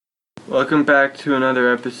Welcome back to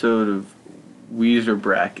another episode of Weezer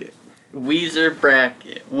Bracket. Weezer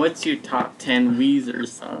Bracket. What's your top 10 Weezer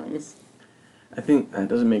songs? I think that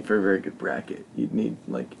doesn't make for a very good bracket. You'd need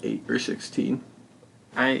like 8 or 16.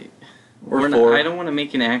 I Or 4. don't want to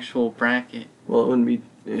make an actual bracket. Well, it wouldn't be.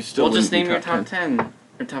 It still We'll just wouldn't name be your top 10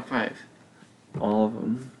 or top 5. All of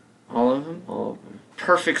them. All of them? All of them.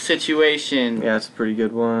 Perfect Situation. Yeah, it's a pretty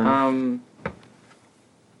good one.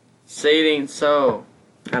 Say It Ain't So.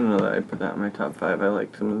 I don't know that I put that in my top 5. I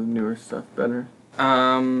like some of the newer stuff better.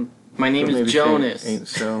 My Name is Jonas. Ain't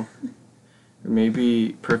So. Or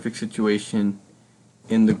maybe Perfect Situation,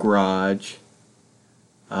 In the Garage.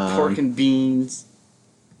 Pork and Beans.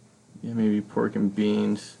 Yeah, maybe Pork and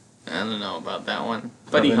Beans. I don't know about that one.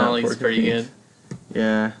 Probably Buddy not Holly's Pork and pretty good. Beans.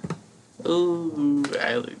 Yeah. Ooh,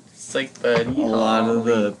 it's like Buddy Holly. A lot of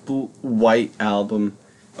the White album.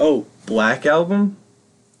 Oh, Black album?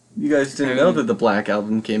 You guys didn't know that the Black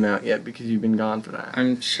album came out yet because you've been gone for that.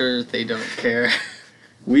 I'm sure they don't care.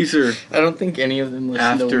 Weezer, I don't think any of them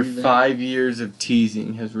listen to after Weezer. 5 years of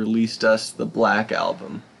teasing, has released us the Black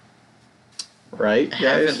album. Right, I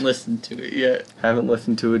guys? haven't listened to it yet. Haven't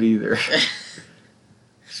listened to it either.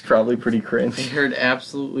 It's probably pretty I cringe. heard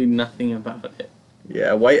absolutely nothing about it.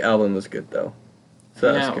 Yeah, White album was good though. So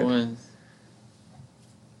yeah, that's it good. was.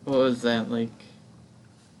 What was that, like?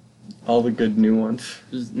 All the good new ones.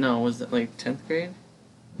 Was it like 10th grade?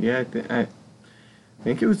 Yeah, I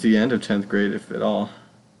think it was the end of 10th grade, if at all.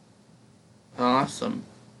 Awesome.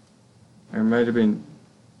 Or it might have been.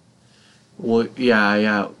 Well,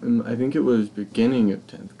 yeah. I think it was beginning of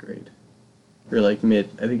 10th grade. Or like mid.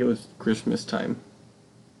 I think it was Christmas time.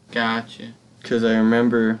 Gotcha. Because I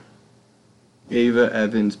remember Ava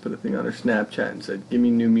Evans put a thing on her Snapchat and said, "Give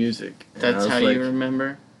me new music." And I That's was how like, you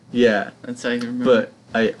remember? Yeah. That's how you remember? But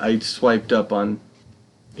I swiped up on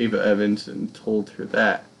Ava Evans and told her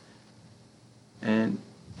that. And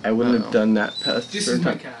I wouldn't have done that past This her is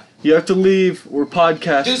my time. cat. You have to leave. We're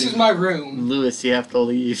podcasting. This is my room. Lewis, you have to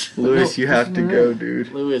leave. Lewis, No, you this have is to my go, room.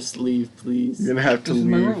 dude. Lewis, leave, please. You're gonna have to This is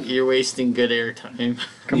my leave. room. You're wasting good airtime.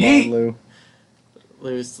 Come Yeet. on, Lou.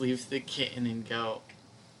 Lewis, leave the kitten and go.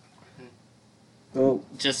 Oh.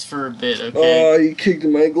 Just for a bit, okay? Oh, you kicked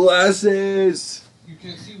my glasses. You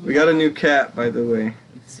can see We got a new cat, by the way.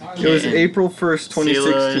 It was Kitten. April 1st, See you,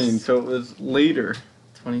 2016, Lewis. so it was later.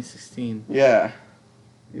 2016. Yeah.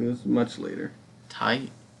 It was much later.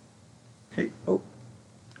 Tight. Hey, oh.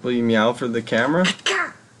 Will you meow for the camera?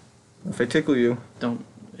 If I tickle you. Don't.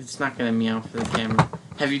 It's not gonna meow for the camera.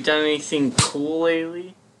 Have you done anything cool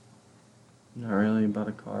lately? Not really, bought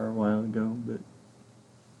a car a while ago, but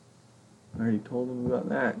I already told him about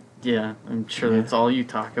that. Yeah, I'm sure Yeah. that's all you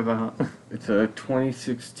talk about. It's a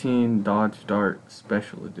 2016 Dodge Dart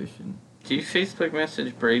Special Edition. Do you Facebook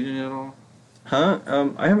message Braden at all? Huh?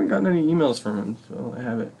 I haven't gotten any emails from him, so I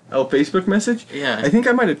haven't. Oh, Facebook message? Yeah. I think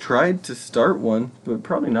I might have tried to start one, but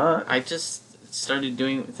probably not. I just started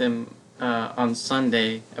doing it with him on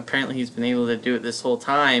Sunday. Apparently he's been able to do it this whole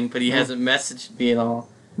time, but he hasn't messaged me at all.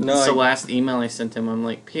 No, So last email I sent him, I'm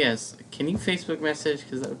like, P.S., can you Facebook message?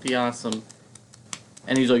 Because that would be awesome.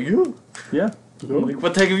 And he's like, yeah. I'm like,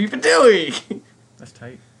 what the heck have you been doing? That's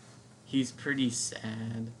tight. He's pretty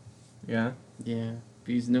sad. Yeah. Yeah.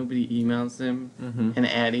 Because nobody emails him. Mm-hmm. And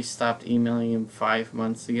Addie stopped emailing him 5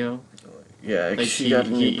 months ago. Yeah, Like she he got a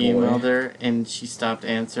new emailed boy. her and she stopped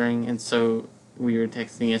answering, and so we were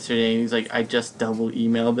texting yesterday and he's like, I just double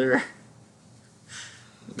emailed her.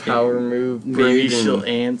 Power move, Maybe Braden. she'll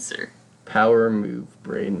answer. Power move,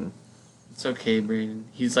 Braden. It's okay, Braden.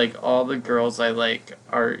 He's like, all the girls I like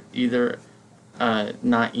are either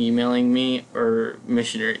not emailing me or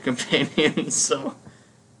missionary companions, so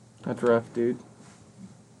That's rough, dude.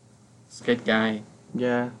 it's a good guy.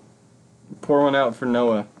 Yeah. Pour one out for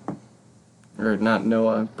Noah. Or not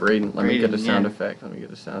Noah, Braden. Let me get a Braden, sound yeah. effect. Let me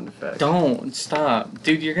get a sound effect. Don't stop.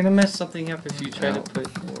 Dude, you're gonna mess something up if you try to Out put...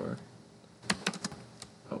 for...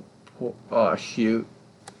 Oh, shoot.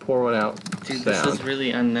 Pour one out. Dude, sound. this is really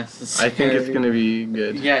unnecessary. I think it's gonna be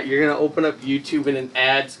good. Yeah, you're gonna open up YouTube and an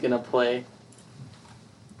ad's gonna play.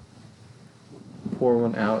 Pour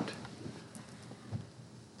one out.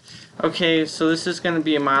 Okay, so this is gonna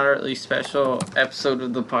be a moderately special episode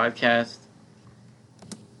of the podcast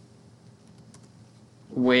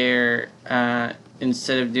where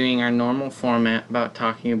instead of doing our normal format about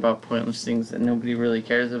talking about pointless things that nobody really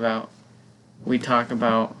cares about, we talk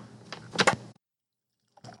about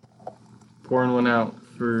Pouring one out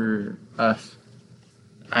for us.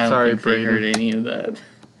 I don't Sorry, think they Braden. heard any of that.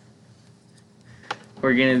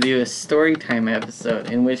 we're gonna do a story time episode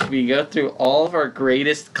in which we go through all of our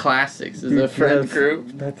greatest classics as a friend group.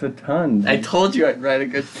 That's a ton. I told you I'd write a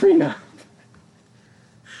good prenup.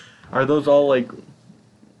 Are those all like?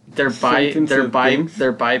 They're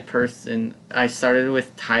by person. I started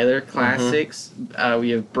with Tyler classics. We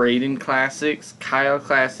have Braden classics, Kyle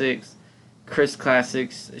classics, Chris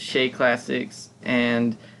classics, Shay classics,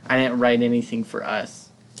 and I didn't write anything for us.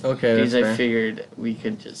 Okay, because that's I fair. figured we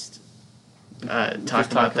could just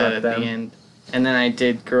talk about that at the end. And then I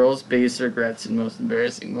did girls' biggest regrets and most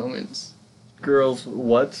embarrassing moments. Girls,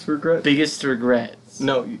 what's regrets? Biggest regrets.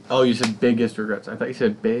 No, you said biggest regrets. I thought you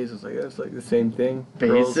said bays. I was like, that's like the same thing.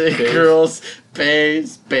 Basic girls,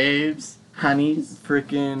 babes, honeys.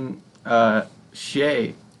 Freaking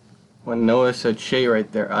Shay. When Noah said Shay right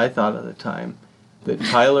there, I thought at the time that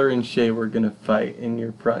Tyler and Shay were gonna fight in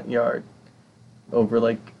your front yard over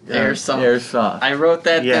like airsoft. I wrote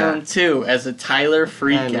that down too as a Tyler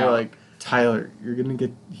freak and out. you're like, Tyler, you're gonna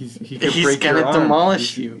get he's gonna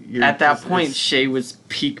demolish you. At that point, Shay was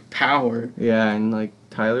peak power. Yeah, and like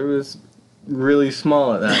Tyler was really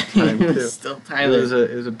small at that time He too. was still Tyler.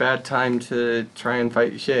 It was a bad time to try and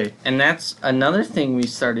fight Shay. And that's another thing we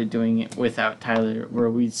started doing without Tyler,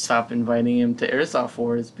 where we stopped inviting him to airsoft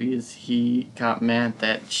wars because he got mad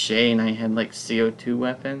that Shay and I had like CO2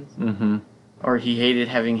 weapons. Mm-hmm. Or he hated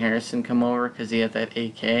having Harrison come over because he had that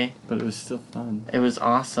AK. But it was still fun. It was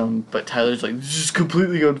awesome, but Tyler's like, this is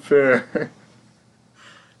completely unfair.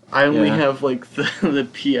 I only have like the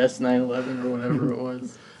PS 911 or whatever it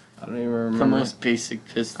was. I don't even remember. The most basic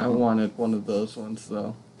pistol. I wanted one of those ones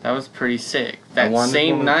though. That was pretty sick. That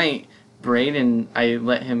same night, Braden, I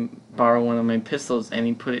let him borrow one of my pistols and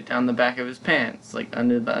he put it down the back of his pants, like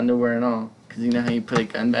under the underwear and all. Because you know how you put a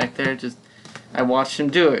gun back there? I watched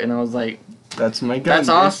him do it and I was like, that's my gun. That's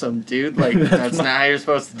awesome, dude. Like, that's not how you're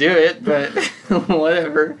supposed to do it, but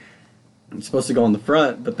whatever. It's supposed to go on the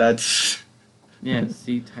front, but that's... Yeah,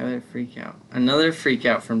 see, Tyler freak out. Another freak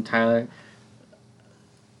out from Tyler.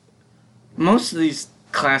 Most of these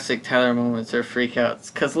classic Tyler moments are freak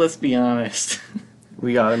outs, because let's be honest.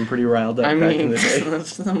 We got him pretty riled up back in the day.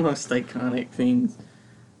 Those are the most iconic things.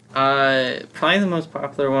 Probably the most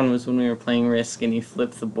popular one was when we were playing Risk and he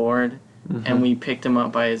flipped the board. Mm-hmm. And we picked him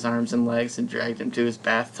up by his arms and legs and dragged him to his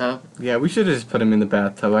bathtub. Yeah, we should have just put him in the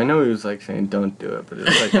bathtub. I know he was like saying don't do it, but it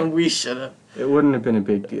was like we should have. It wouldn't have been a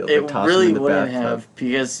big deal. It to really toss him in the wouldn't bathtub. have,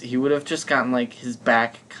 because he would have just gotten like his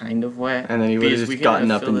back kind of wet. And then he would have just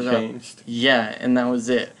gotten up and changed. Yeah, and that was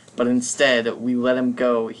it. But instead, we let him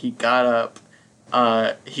go. He got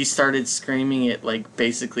up. He started screaming at like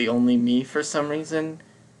basically only me for some reason.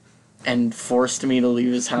 And forced me to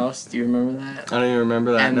leave his house. Do you remember that? I don't even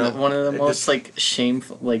remember that. And no. one of the most like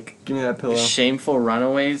shameful, like give me that pillow. Shameful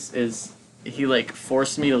runaways is he like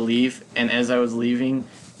forced me to leave, and as I was leaving,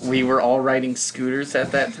 we were all riding scooters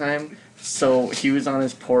at that time. So he was on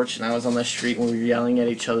his porch and I was on the street and we were yelling at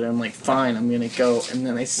each other. I'm like, fine, I'm gonna go, and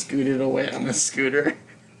then I scooted away on the scooter.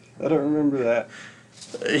 I don't remember that.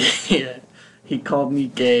 Yeah, he called me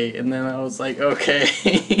gay, and then I was like,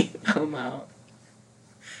 okay, I'm out.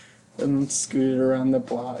 And scooted around the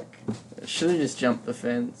block. Should have just jumped the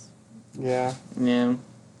fence. Yeah. Yeah.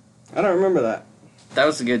 I don't remember that. That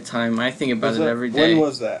was a good time. I think about it every day. When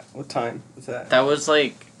was that? What time was that? That was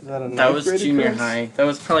like... That was junior high. That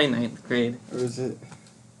was probably 9th grade. Or was it...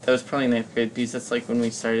 That was probably 9th grade, because that's like when we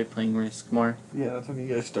started playing Risk more. Yeah, that's when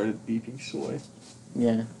you guys started beeping soy.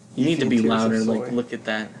 Yeah. You need to be louder, like, look at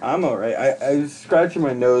that. I'm alright. I was scratching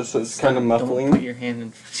my nose, so it's kind of muffling. Don't put your hand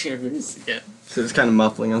in front of your ears again. So it's kind of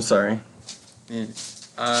muffling, I'm sorry.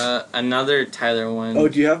 Yeah. Another Tyler one. Oh,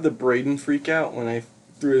 do you have the Braden freak out when I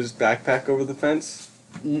threw his backpack over the fence?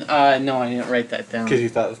 No, I didn't write that down. Because you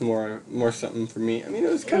thought it was more something for me. I mean,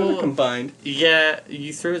 it was kind of combined. Yeah,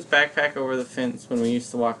 you threw his backpack over the fence when we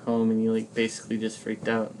used to walk home, and you like basically just freaked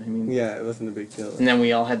out. I mean. Yeah, it wasn't a big deal. And then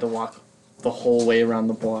we all had to walk the whole way around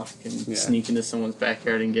the block and sneak into someone's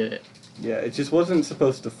backyard and get it. Yeah, it just wasn't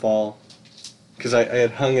supposed to fall. Because I had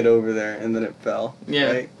hung it over there and then it fell.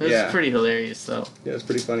 Yeah, right? it was pretty hilarious though. Yeah, it was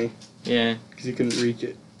pretty funny. Yeah. Because you couldn't reach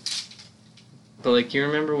it. But like, you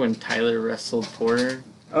remember when Tyler wrestled Porter?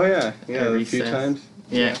 Oh yeah, a few times.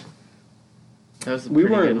 Yeah. That was we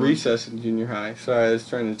weren't recess in junior high, so I was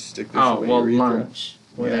trying to stick this away. Oh, well, urethra. lunch.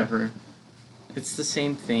 Whatever. Yeah. It's the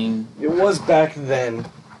same thing. It was back then.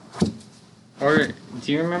 Or,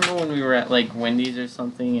 do you remember when we were at, like, Wendy's or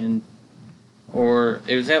something, or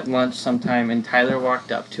it was at lunch sometime, and Tyler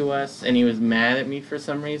walked up to us, and he was mad at me for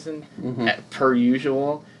some reason, per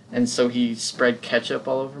usual, and so he spread ketchup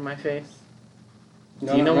all over my face?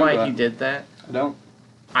 Do you know why he did that? I don't.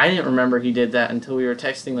 I didn't remember he did that until we were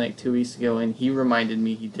texting like 2 weeks ago, and he reminded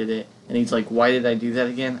me he did it. And he's like, "Why did I do that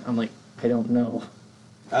again?" I'm like, "I don't know."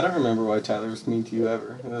 I don't remember why Tyler was mean to you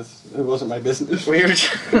ever. It wasn't my business. We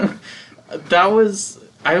were that was,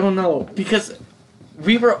 I don't know, because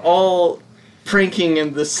we were all pranking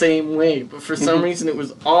in the same way, but for some reason it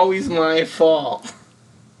was always my fault.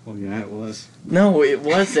 Well, yeah, it was. No, it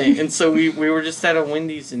wasn't. And so we were just at a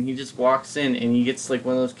Wendy's, and he just walks in, and he gets like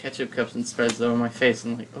one of those ketchup cups and spreads it over my face.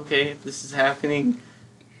 I'm like, okay, this is happening.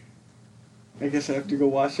 I guess I have to go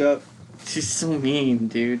wash up. She's so mean,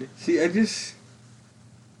 dude. See,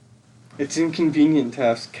 it's inconvenient to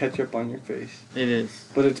have ketchup on your face. It is.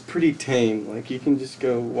 But it's pretty tame. Like, you can just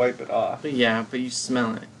go wipe it off. But yeah, but you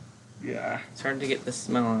smell it. Yeah. It's hard to get the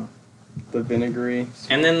smell out. The vinegary.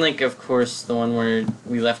 And then, like, of course, the one where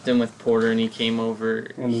we left him with Porter and he came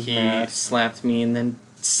over, And his he mask. slapped me and then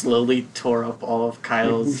slowly tore up all of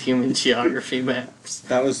Kyle's human geography maps.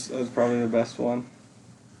 That was probably the best one.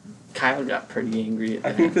 Kyle got pretty angry at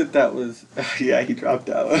that. I think that was... yeah, he dropped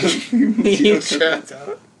out. He dropped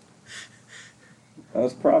out. That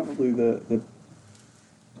was probably the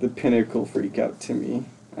pinnacle freak out to me.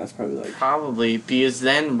 That's probably like... Probably, because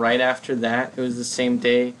then, right after that, it was the same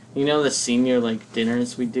day. You know the senior, like,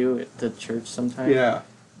 dinners we do at the church sometimes? Yeah.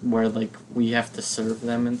 Where, like, we have to serve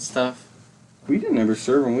them and stuff? We didn't ever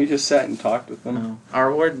serve them. We just sat and talked with them. No.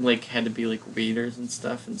 Our ward, like, had to be, like, waiters and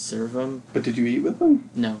stuff and serve them. But did you eat with them?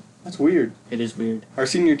 No. That's weird. It is weird. Our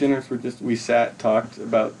senior dinners were just... We sat, talked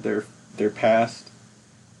about their past...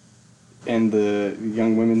 And the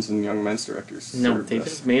young women's and young men's directors. No, they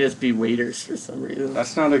just made us be waiters for some reason.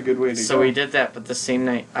 That's not a good way to go. So we did that, but the same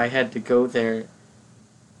night I had to go there,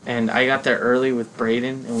 and I got there early with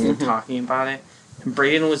Braden, and we were talking about it. And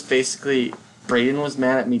Braden was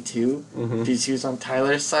mad at me too, because he was on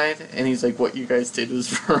Tyler's side, and he's like, "What you guys did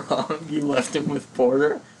was wrong. You left him with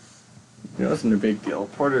Porter." It wasn't a big deal.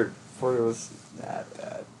 Porter was that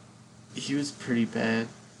bad. He was pretty bad.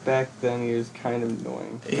 Back then, he was kind of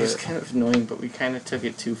annoying. He was kind of annoying, but we kind of took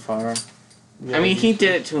it too far. Yeah, I mean, he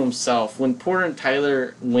did it to himself. When Porter and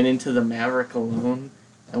Tyler went into the Maverick alone,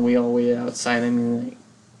 and we all waited outside, I mean, like,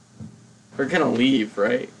 we're gonna leave,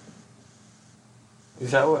 right? Is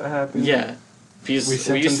that what happened? Yeah. Because we used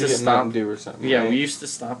to to get stop. Mountain Dew or something. Yeah, right? we used to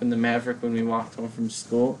stop in the Maverick when we walked home from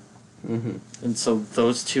school, Mm-hmm. and so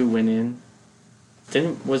those two went in.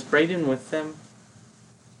 Was Braden with them?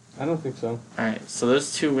 I don't think so. Alright, so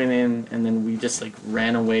those two went in, and then we just, like,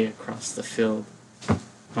 ran away across the field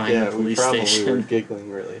behind the police station. We were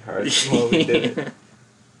giggling really hard while we did it.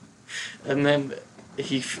 And then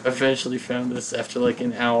he eventually found us after, like,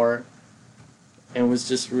 an hour, and was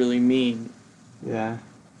just really mean. Yeah,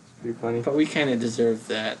 it's pretty funny. But we kind of deserved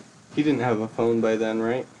that. He didn't have a phone by then,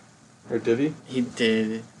 right? Or did he? He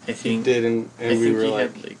did, I think. He did, and I we think were he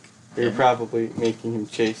like... had, like... We were probably making him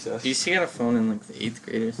chase us. Do you see he got a phone in, like, the 8th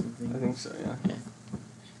grade or something? I think so, yeah.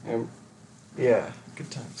 Yeah. Yeah, good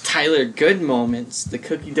times. Tyler, good moments. The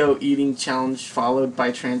cookie dough eating challenge followed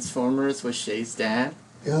by Transformers with Shay's dad.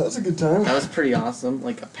 Yeah, that was a good time. That was pretty awesome.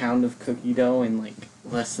 Like a pound of cookie dough in like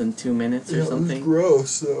less than 2 minutes or something. It was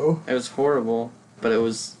gross, though. It was horrible, but it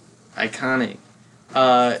was iconic.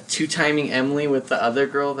 Two-timing Emily with the other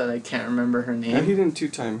girl that I can't remember her name. No, he didn't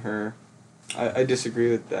two-time her. I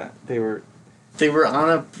disagree with that. They were on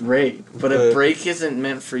a break, but a break isn't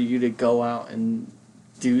meant for you to go out and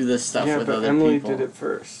do the stuff with other Emily people. did it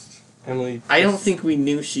first. Emily. I don't think we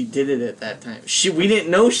knew she did it at that time. We didn't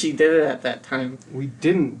know she did it at that time. We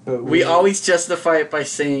didn't, but We always justify it by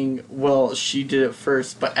saying, well, she did it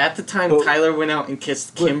first. But at the time, Tyler went out and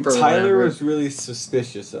kissed Kimber. Tyler was really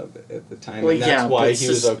suspicious of it at the time, Well, and that's yeah, why but he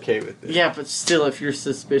was okay with it. Yeah, but still, if you're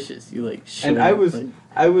suspicious, you, like, should. And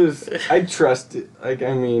I trusted. Like,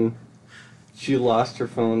 I mean, she lost her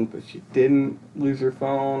phone, but she didn't lose her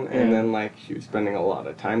phone. And then, like, she was spending a lot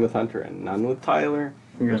of time with Hunter and none with Tyler.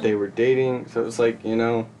 Yeah. But they were dating, so it was like, you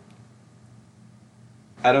know,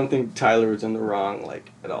 I don't think Tyler was in the wrong,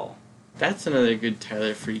 like, at all. That's another good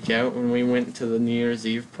Tyler freak out when we went to the New Year's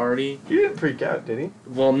Eve party. He didn't freak out, did he?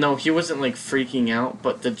 Well, no, he wasn't, like, freaking out,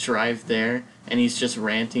 but the drive there, and he's just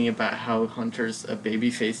ranting about how Hunter's a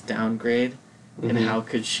babyface downgrade, and how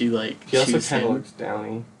could she, like, he also choose kind of him. looks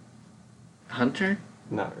downy. Hunter?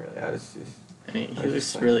 Not really. I was just... I mean, I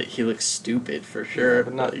was he looks stupid for sure. Yeah,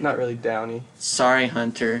 but not really downy. Sorry,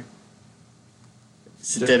 Hunter.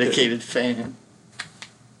 He's a Just dedicated fan.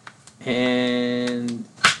 And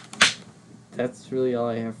that's really all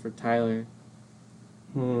I have for Tyler.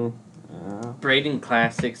 Hmm. Braden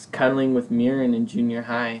classics, cuddling with Mirren in junior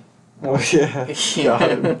high. Oh, yeah. Got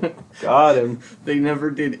him. Got him. They never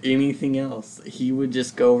did anything else. He would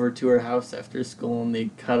just go over to her house after school and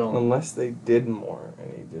they'd cuddle. Unless they did more,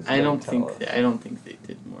 and he just I don't tell us. think they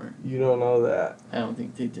did more. You don't know that. I don't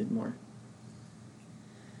think they did more.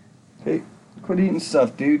 Hey, quit eating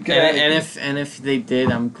stuff, dude. And if they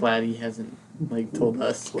did, I'm glad he hasn't told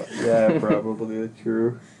us. Yeah, probably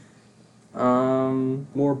true. Um,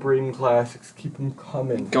 More Braden classics. Keep them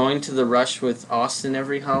coming. Going to the Rush with Austin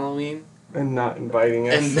every Halloween. And not inviting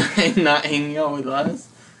us. And not hanging out with us.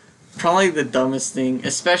 Probably the dumbest thing,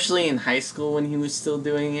 especially in high school when he was still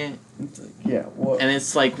doing it. It's like, yeah, what? And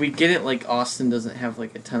it's like, we get it, like, Austin doesn't have,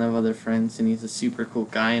 like, a ton of other friends, and he's a super cool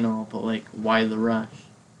guy and all, but, like, why the rush?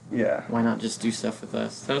 Yeah. Why not just do stuff with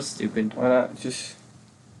us? That was stupid. Why not just...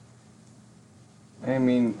 I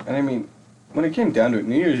mean, when it came down to it,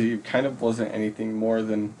 New Year's Eve kind of wasn't anything more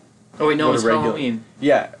than... Oh, wait, no, what it's a regular... Halloween.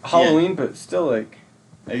 Yeah, Halloween, but still, like...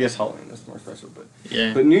 I guess Halloween is more special, but...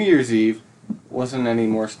 Yeah. But New Year's Eve wasn't any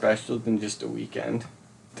more special than just a weekend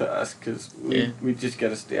to us, because we just get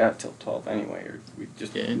to stay out till 12 anyway, or we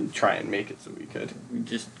just try and make it so we could. We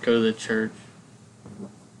just go to the church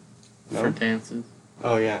for dances.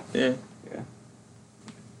 Oh, yeah. Yeah.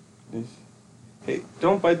 Yeah. Hey,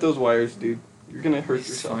 don't bite those wires, dude. You're gonna hurt It's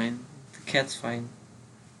yourself. fine. The cat's fine.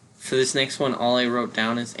 For this next one, all I wrote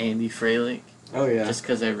down is Andy Freilich. Oh, yeah. Just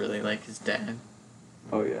because I really like his dad.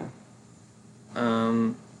 Oh, yeah.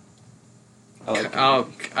 I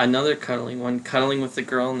like Another cuddling one. Cuddling with the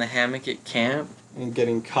girl in the hammock at camp. And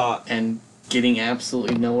getting caught. And getting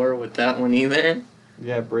absolutely nowhere with that one either.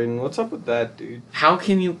 Yeah, Braden, what's up with that, dude? How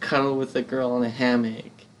can you cuddle with a girl in a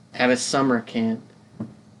hammock at a summer camp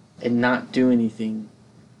and not do anything?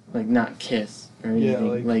 Like, not kiss or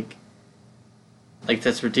anything. Yeah, like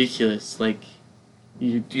that's ridiculous. Like,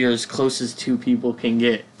 you're as close as two people can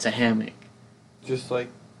get. It's a hammock. Just, like,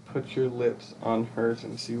 put your lips on hers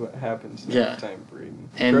and see what happens next time, Braden.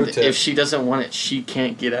 And if she doesn't want it, she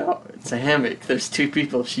can't get out. It's a hammock. There's two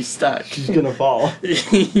people. She's stuck. She's gonna fall.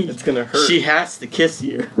 It's gonna hurt. She has to kiss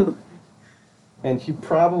you. And he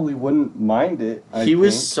probably wouldn't mind it, I He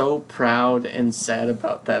was think. so proud and sad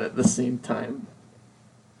about that at the same time.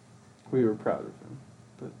 We were proud of him.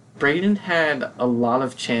 But Braden had a lot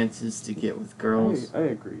of chances to get with girls I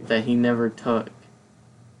agree. that he never took.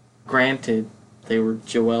 Granted, they were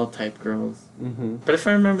Joelle-type girls. Mm-hmm. But if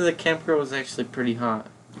I remember, the camp girl was actually pretty hot.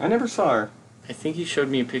 I never saw her. I think he showed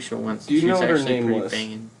me a picture once. Do you she know was what her actually name pretty was?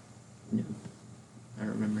 banging. No. I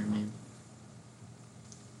don't remember her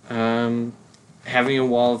name. Having a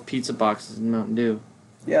wall of pizza boxes in Mountain Dew.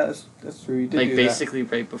 Yeah, that's true. You did Like, do basically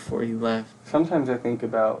right before he left. that. Sometimes I think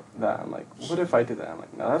about that. I'm like, what if I did that? I'm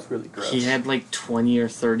like, no, that's really gross. He had like 20 or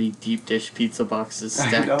 30 deep dish pizza boxes I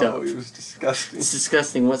stacked know, up. it was disgusting. It's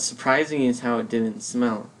disgusting. What's surprising is how it didn't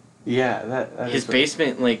smell. Yeah, that His is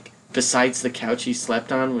basement, like, besides the couch he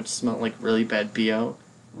slept on, which smelled like really bad BO,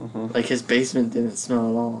 like, his basement didn't smell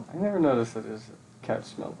at all. I never noticed that his couch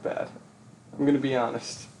smelled bad. I'm gonna be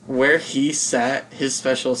honest. Where he sat, his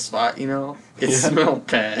special spot, you know, it smelled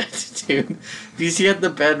bad, dude. Because he had the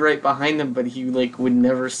bed right behind him, but he, like, would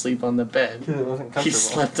never sleep on the bed. Because it wasn't comfortable. He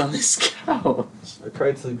slept on his couch. I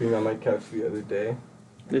tried sleeping on my couch the other day.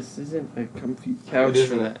 This isn't a comfy couch It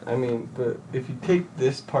for isn't. that. I mean, but if you take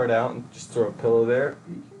this part out and just throw a pillow there,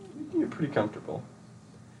 you're pretty comfortable.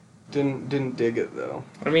 Didn't dig it though.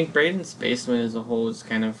 I mean, Braden's basement as a whole is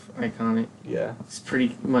kind of iconic. Yeah. It's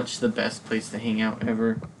pretty much the best place to hang out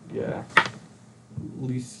ever. Yeah. At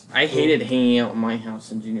least. I hated hanging out in my house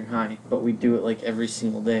in junior high, but we do it like every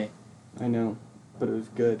single day. I know, but it was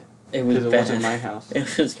good. It was bad. It wasn't my house.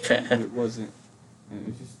 It was bad. It wasn't. It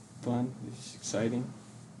was just fun. It was just exciting.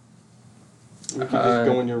 You could just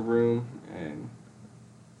go in your room and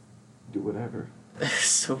do whatever.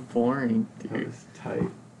 So boring, That dude. was tight.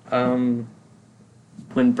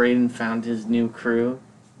 When Braden found his new crew,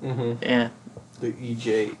 yeah, The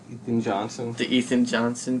Ethan Johnson. the Ethan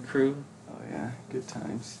Johnson crew. Oh yeah, good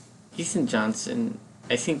times. Ethan Johnson,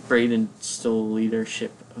 I think Braden stole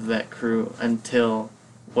leadership of that crew until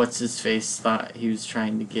what's-his-face thought he was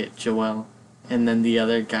trying to get Joelle. And then the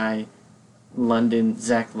other guy,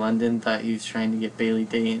 Zach London, thought he was trying to get Bailey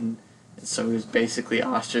Dayton. And so he was basically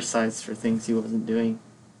ostracized for things he wasn't doing.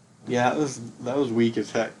 Yeah, that was weak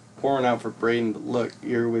as heck. Pouring out for Braden, but look,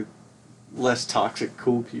 you're with less toxic,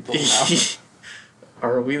 cool people now.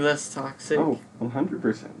 Are we less toxic? Oh,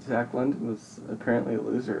 100%. Zach London was apparently a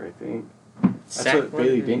loser, I think. That's what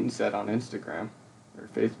Bailey Dayton said on Instagram. Or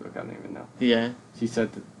Facebook, I don't even know. Yeah. She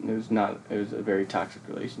said that it was a very toxic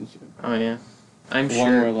relationship. Oh, yeah. I'm One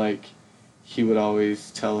sure. where, like, he would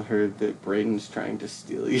always tell her that Braden's trying to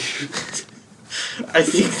steal you. I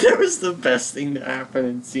think that was the best thing to happen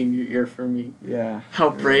in senior year for me. Yeah. How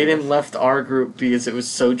Braden left our group because it was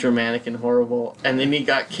so dramatic and horrible, and then he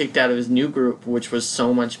got kicked out of his new group, which was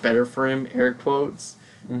so much better for him, air quotes,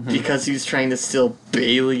 because he was trying to steal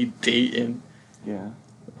Bailey Dayton. Yeah.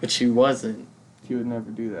 Which he wasn't. He would never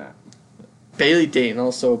do that. Bailey Dayton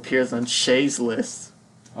also appears on Shay's list.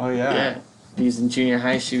 Oh, yeah. Yeah. Because in junior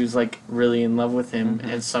high, she was, like, really in love with him,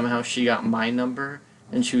 and somehow she got my number,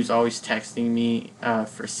 and she was always texting me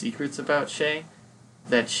for secrets about Shay,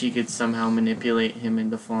 that she could somehow manipulate him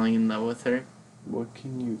into falling in love with her. What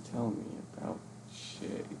can you tell me about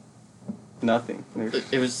Shay? Nothing.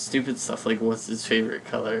 It was stupid stuff like, what's his favorite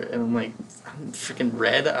color? And I'm like, freaking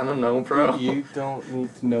red? I don't know, bro. You don't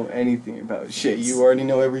need to know anything about Shay. You already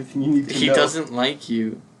know everything you need to know. He doesn't like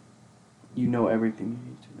you. You know everything you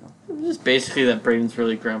need to know. Just basically that Braden's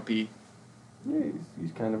really grumpy. Yeah,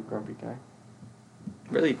 he's kind of a grumpy guy.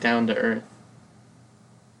 Really down to earth.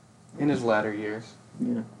 In his latter years.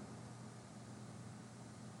 Yeah.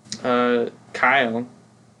 Kyle,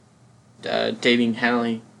 dating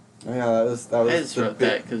Hallie. Oh, yeah, that was I just wrote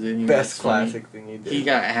that because best classic thing he did. He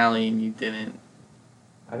got Hallie and you didn't.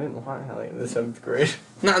 I didn't want Hallie in the 7th grade.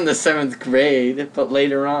 Not in the 7th grade, but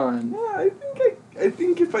later on. Yeah, I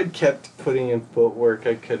think if I'd kept putting in footwork,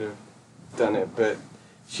 I could have done it, but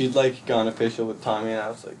she'd, like, gone official with Tommy, and I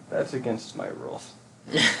was like, that's against my rules.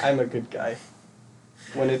 I'm a good guy.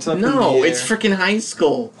 When it's up in the air, it's freaking high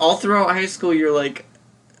school. All throughout high school, you're like,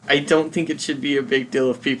 I don't think it should be a big deal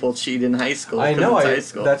if people cheat in high school. I know, high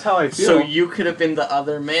school. That's how I feel. So you could have been the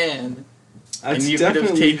other man. That's and you could have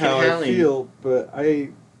definitely taken how Hallie. I feel, but I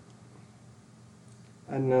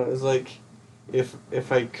don't know, it's like,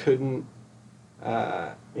 if I couldn't,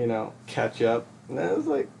 catch up, and I was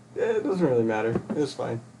like, it doesn't really matter. It was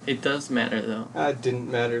fine. It does matter, though. It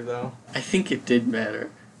didn't matter, though. I think it did matter.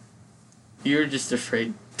 You were just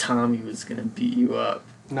afraid Tommy was going to beat you up.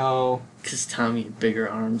 No. Because Tommy had bigger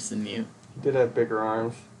arms than you. He did have bigger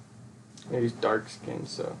arms. And he's dark skinned,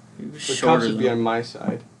 so the shorter, cops would be on my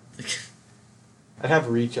side. I'd have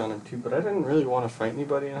reach on him too, but I didn't really want to fight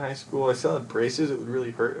anybody in high school. I still had braces. It would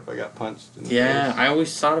really hurt if I got punched in the face. I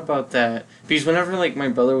always thought about that. Because whenever, like, my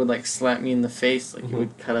brother would, like, slap me in the face, like, he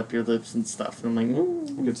would cut up your lips and stuff. And I'm like, ooh.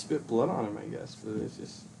 You could spit blood on him, I guess, but it's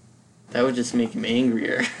just... That would just make him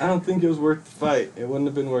angrier. I don't think it was worth the fight. It wouldn't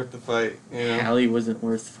have been worth the fight, you know? Hallie wasn't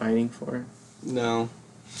worth fighting for. No,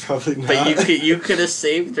 probably not. But you could have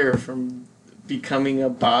saved her from becoming a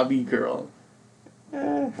Bobby girl.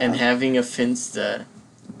 And having a Finsta.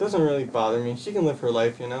 Doesn't really bother me. She can live her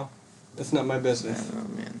life, you know? That's not my business. I don't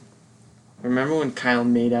know, man. Remember when Kyle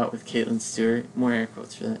made out with Caitlin Stewart? More air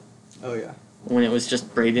quotes for that. Oh, yeah. When it was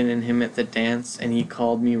just Braden and him at the dance, and he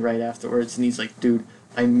called me right afterwards, and he's like, dude,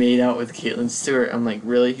 I made out with Caitlin Stewart. I'm like,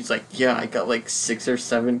 really? He's like, yeah, I got like 6 or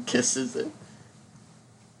 7 kisses in.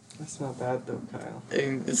 That's not bad, though, Kyle.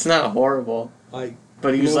 It's not horrible. Like,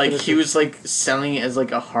 but he was like, selling it as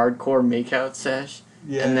like a hardcore makeout sesh.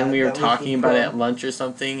 Yeah, and then we were talking about it at lunch or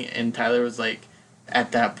something, and Tyler was like,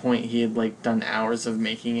 at that point, he had like done hours of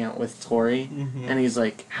making out with Tori, and he's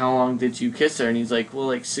like, how long did you kiss her? And he's like, well,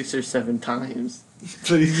 like 6 or 7 times.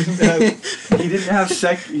 But he didn't have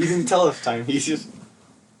he didn't tell us time. He's just,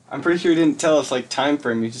 I'm pretty sure he didn't tell us like time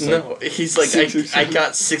frame. He's just no, he's like, I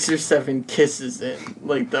got 6 or 7 kisses in.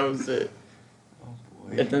 Like, that was it. Oh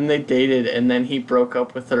boy. And then they dated, and then he broke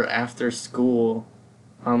up with her after school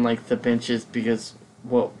on like the benches because,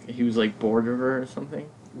 well, he was like bored of her or something.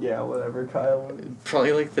 Yeah, whatever, Kyle.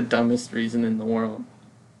 Probably like the dumbest reason in the world.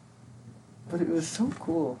 But it was so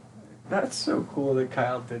cool. That's so cool that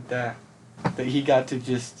Kyle did that. That he got to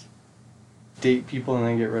just date people and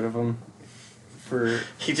then get rid of them.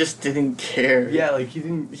 He just didn't care. Yeah, like he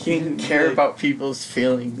didn't care like, about people's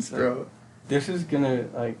feelings, bro. This is gonna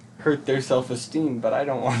like hurt their self-esteem, but I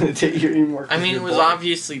don't want to date you anymore. I mean, it was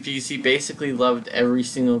obviously because he basically loved every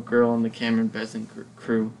single girl on the Cameron Bezin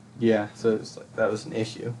crew. Yeah, so it's like that was an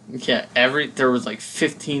issue. Yeah, there was like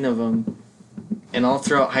 15 of them, and all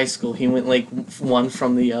throughout high school he went like one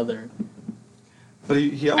from the other. But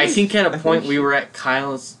he always, I think at a point we were at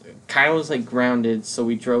Kyle's. Kyle was like grounded, so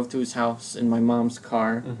we drove to his house in my mom's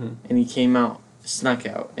car, and he came out, snuck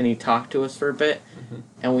out, and he talked to us for a bit,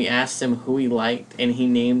 and we asked him who he liked, and he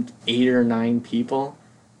named 8 or 9 people,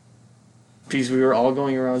 because we were all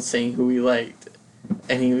going around saying who he liked,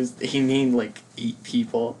 and he named like 8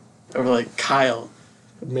 people, and we're like, Kyle.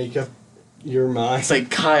 Make up your mind. It's like,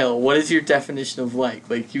 Kyle, what is your definition of like?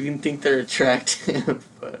 Like, you can think they're attractive,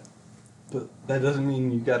 but that doesn't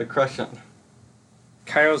mean you got a crush on them.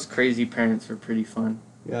 Kyle's crazy parents were pretty fun.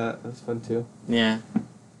 Yeah, that's fun too. Yeah.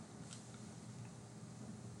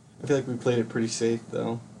 I feel like we played it pretty safe,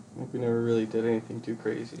 though. Like, we never really did anything too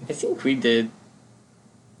crazy. I think we did.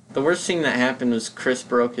 The worst thing that happened was Chris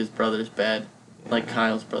broke his brother's bed. Yeah. Like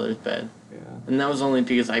Kyle's brother's bed. Yeah. And that was only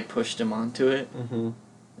because I pushed him onto it. Mm-hmm.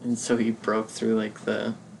 And so he broke through, like,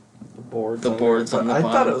 the boards. boards on the bottom.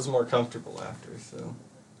 I thought it was more comfortable after, so.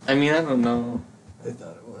 I mean, I don't know. I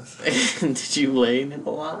thought it was. Did you lay in it a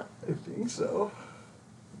lot? I think so.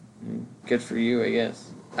 Good for you, I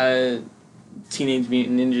guess. Teenage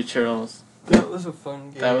Mutant Ninja Turtles. That was a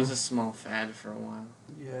fun game. That was a small fad for a while.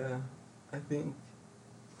 Yeah, I think.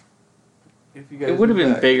 If you guys It would have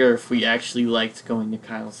been back- bigger if we actually liked going to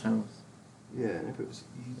Kyle's house. Yeah, and if it was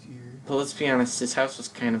easier. But let's be honest, his house was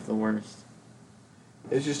kind of the worst.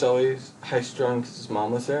 It's just always high strung because his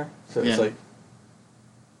mom was there. So Yeah. it's like,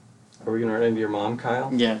 are we going to run into your mom,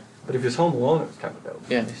 Kyle? Yeah. But if he was home alone, it was kind of dope.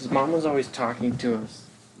 Yeah, his mom was always talking to us.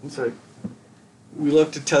 It's like, we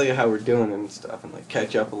love to tell you how we're doing and stuff and like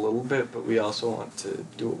catch up a little bit, but we also want to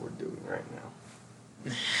do what we're doing right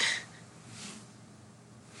now.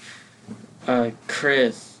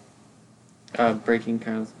 Chris. Breaking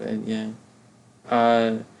Kyle's bed,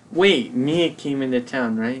 yeah. Wait, Mia came into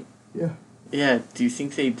town, right? Yeah. Yeah, do you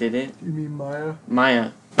think they did it? You mean Maya?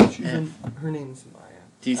 Maya. Her name's Maya.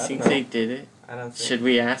 Do you I think don't know. they did it? I don't think. Should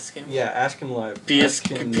we ask him? Yeah, ask him live. Because Ask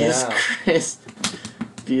him now.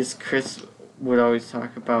 Chris would always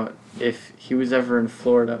talk about if he was ever in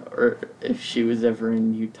Florida or if she was ever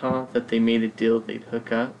in Utah, that they made a deal they'd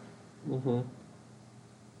hook up. Mm-hmm.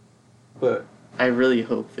 But I really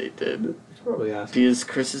hope they did. you should probably ask him. Because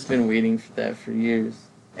Chris has been waiting for that for years.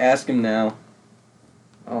 Ask him now.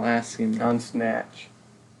 I'll ask him. On Snatch.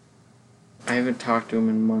 I haven't talked to him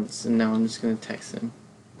in months, and now I'm just gonna text him.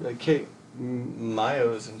 Like, hey, Maya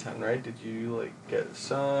was in town, right? Did you, like, get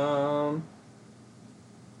some?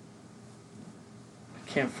 I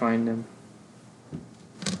can't find him.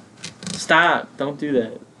 Stop! Don't do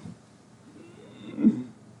that.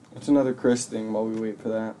 What's another Chris thing while we wait for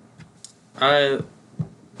that? I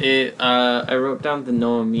wrote down the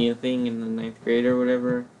Noah Mia thing in the 9th grade or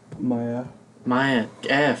whatever. Maya. Maya,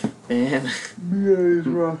 F, man. Maya's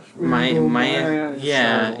rough. Maya, Maya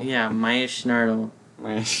yeah, Schnartle. yeah, Maya Schnartle.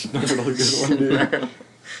 Maya Schnartle, good one, dude.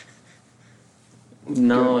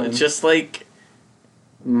 No, Good one. just like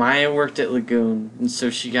Maya worked at Lagoon, and so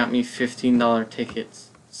she got me $15 tickets.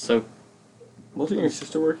 So Wasn't your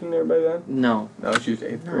sister working there by then? no, No, she was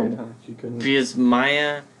 8th No. grade, huh? She couldn't. because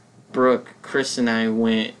Maya, Brooke, Chris, and I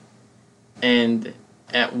went, and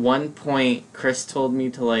at one point Chris told me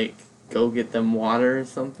to like go get them water or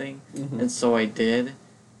something, Mhm. and so I did.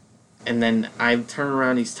 And then I turn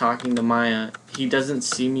around, he's talking to Maya. He doesn't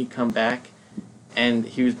see me come back, and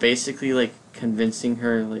he was basically like convincing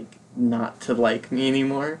her like not to like me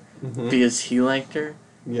anymore Mhm. because he liked her.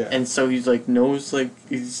 Yeah. And so he's like, no, it's like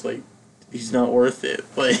he's not worth it.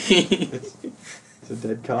 Like It's a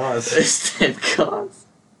dead cause. it's dead cause.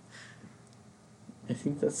 I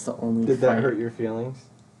think that's the only. Did that fight. hurt your feelings?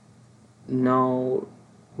 No,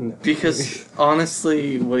 No. because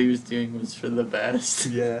honestly, what he was doing was for the best.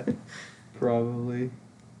 Yeah, probably.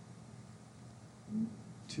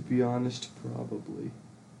 To be honest, probably.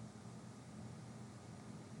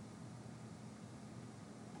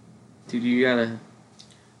 Dude, you gotta.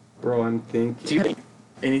 Bro, I'm thinking. Do you have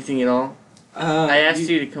anything at all? I asked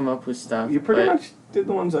you to come up with stuff. You pretty but- much did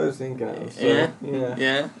the ones I was thinking of. So, Yeah? Yeah.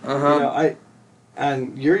 Yeah. Uh You huh. know,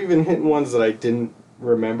 and you're even hitting ones that I didn't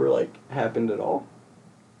remember like happened at all.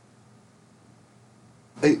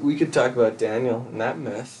 We could talk about Daniel and that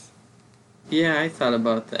mess. Yeah, I thought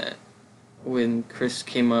about that when Chris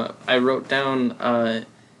came up. I wrote down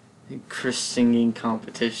Chris singing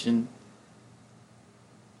competition.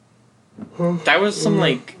 That was some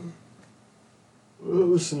like It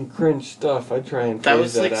was some cringe stuff. I try and that phase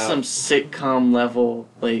was like out. some sitcom level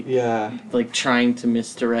Yeah, like trying to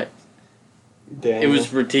misdirect. Daniel. It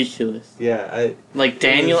was ridiculous. Yeah, Like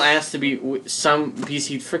Daniel was- asked to be because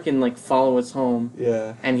he'd freaking like follow us home.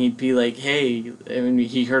 yeah. And he'd be like, hey, and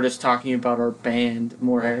he heard us talking about our band,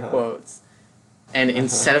 more air Uh-huh. quotes. And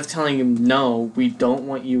instead of telling him, no, we don't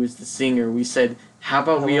want you as the singer, we said, how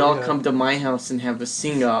about we all come to my house and have a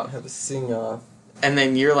sing-off? Have a sing-off. And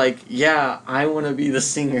then you're like, yeah, I want to be the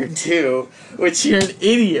singer too. Which you're an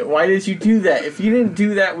idiot. Why did you do that? If you didn't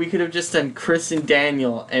do that, we could have just done Chris and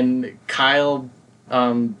Daniel, and Kyle,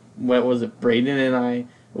 what was it, Braden and I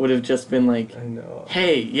would have just been like, I know.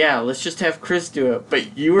 hey, yeah, let's just have Chris do it.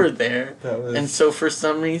 But you were there. That was. And so for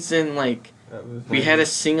some reason, like, that was we had a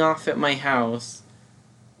sing-off at my house.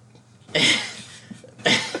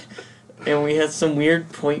 And we had some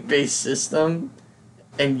weird point-based system.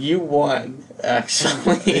 And you won,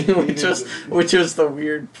 actually, which was the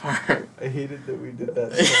weird part. I hated that we did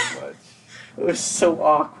that so much. It was so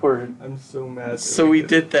awkward. I'm so mad. So we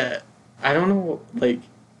did that. I don't know, like,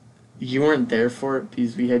 you weren't there for it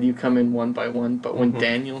because we had you come in one by one, but when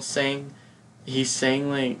Daniel sang, he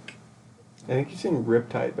sang, like... I think he sang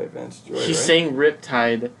Riptide by Vance Joy, He sang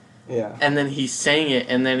Riptide. Yeah. And then he sang it,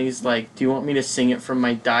 and then he's like, do you want me to sing it from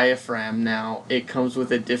my diaphragm now? It comes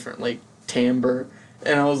with a different, like, timbre.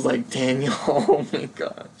 And I was like, Daniel, oh my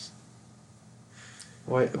gosh.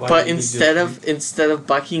 Why but instead of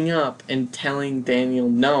bucking up and telling Daniel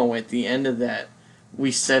no at the end of that,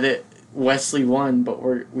 we said it, Wesley won, but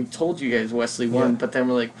we told you guys Wesley won, but then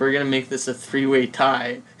we're like, we're going to make this a 3-way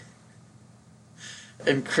tie.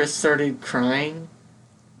 And Chris started crying.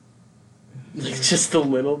 Like, just a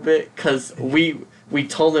little bit, because we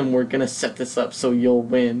told him we're going to set this up so you'll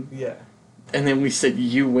win. Yeah. And then we said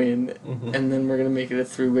you win, and then we're going to make it a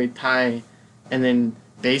 3-way tie. And then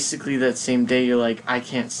basically that same day you're like, I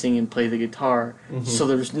can't sing and play the guitar, so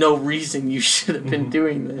there's no reason you should have been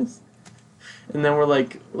doing this. And then we're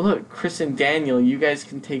like, look, Chris and Daniel, you guys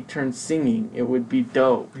can take turns singing. It would be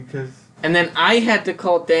dope. And then I had to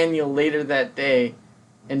call Daniel later that day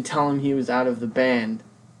and tell him he was out of the band.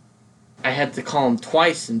 I had to call him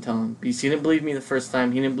twice and tell him, because he didn't believe me the first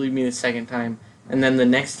time, he didn't believe me the second time. And then the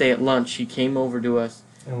next day at lunch, he came over to us,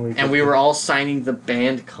 and we were all signing the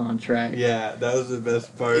band contract. Yeah, that was the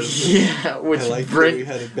best part. Yeah, which we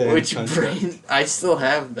had a band contract. I still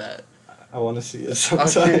have that. I want to see it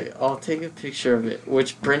sometime. I'll take a picture of it,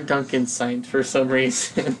 which Brent Duncan signed for some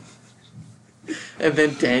reason. And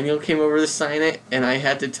then Daniel came over to sign it, and I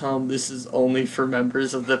had to tell him this is only for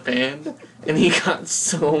members of the band, and he got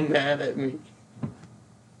so mad at me.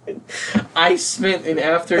 I spent an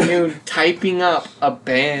afternoon typing up a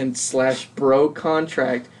band/bro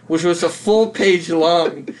contract, which was a full page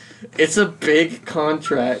long. It's a big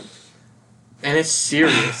contract. And it's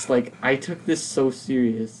serious. Like, I took this so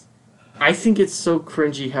serious. I think it's so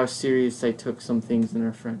cringy how serious I took some things in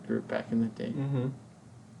our friend group back in the day.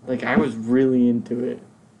 Like, I was really into it.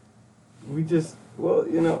 This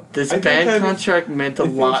band contract meant a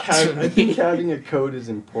lot to me. I think having a code is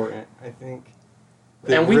important. I think...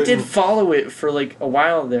 And we did follow it for, like, a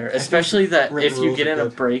while there. Especially that if you get in a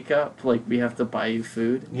breakup, like, we have to buy you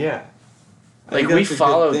food. Yeah. Like, we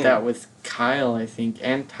followed that with Kyle, I think,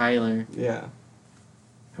 and Tyler. Yeah.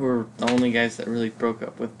 Who were the only guys that really broke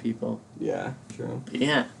up with people. Yeah, true. But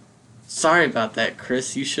yeah. Sorry about that,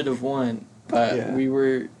 Chris. You should have won. But we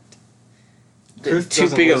were Chris too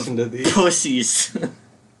big of to these. pussies.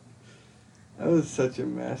 That was such a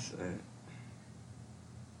mess.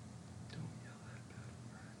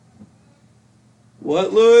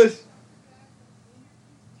 What, Louis?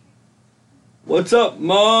 What's up,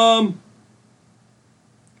 Mom?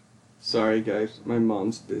 Sorry, guys. My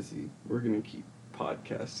mom's busy. We're gonna keep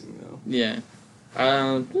podcasting, though. Yeah.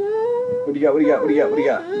 What do you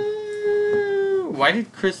got? Why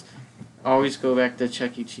did Chris always go back to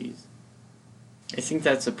Chuck E. Cheese? I think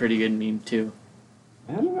that's a pretty good meme, too.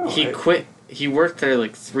 I don't know. He quit. He worked there,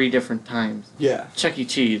 like, 3 different times. Yeah. Chuck E.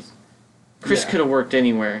 Cheese. Chris could have worked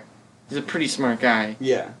anywhere. He's a pretty smart guy.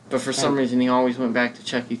 Yeah. But for some reason, he always went back to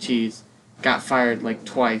Chuck E. Cheese. Got fired, like,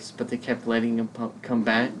 twice, but they kept letting him come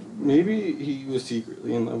back. Maybe he was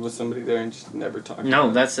secretly in love with somebody there and just never talked about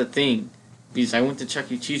it. That's the thing. Because I went to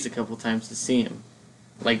Chuck E. Cheese a couple times to see him.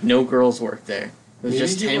 Like, no girls worked there. It was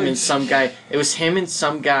just him and some guy. It was him and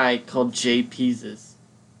some guy called Jay Peases.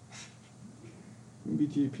 Maybe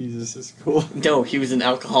Jay Peases is cool. No, he was an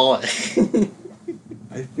alcoholic.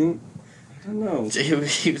 I don't know. He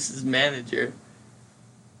was his manager.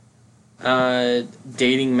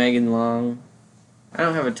 Dating Megan Long. I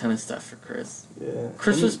don't have a ton of stuff for Chris. Yeah.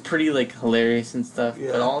 Chris was pretty, like, hilarious and stuff,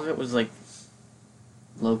 Yeah. but all of it was, like,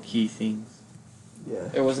 low-key things. Yeah.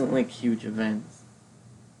 It wasn't, like, huge events.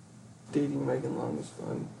 Dating Megan Long was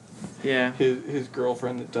fun. Yeah. His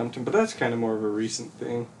girlfriend that dumped him, but that's kind of more of a recent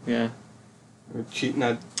thing. Yeah. Or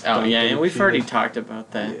not. Oh, yeah, and we've already talked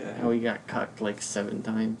about that. Yeah. How he got cucked, like, 7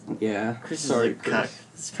 times. Yeah. Chris is a cuck.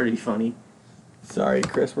 It's pretty funny. Sorry,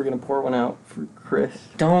 Chris. We're going to pour one out for Chris.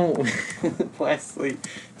 Don't. Wesley.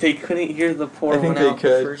 They couldn't hear the pour one out the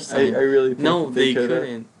first time. I really think No, they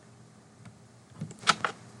couldn't.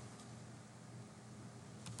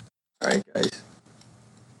 Alright, guys.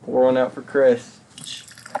 Pour one out for Chris.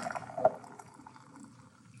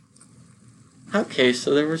 Okay,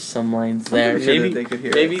 so there were some lines there. Maybe they could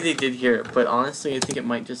hear maybe they did hear it, but honestly, I think it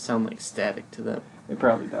might just sound like static to them. It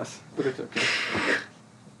probably does, but it's okay.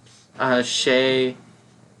 Shay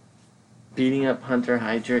beating up Hunter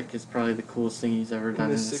Heydrich is probably the coolest thing he's ever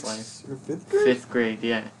done in his life. Or 5th grade? 5th grade,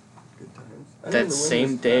 yeah. Good times. I That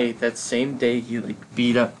remember same day, he like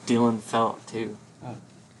beat up Dylan Felt too.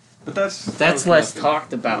 But that's less nothing.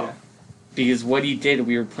 talked about. Yeah. Because what he did,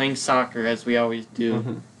 we were playing soccer as we always do.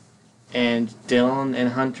 Mm-hmm. And Dylan and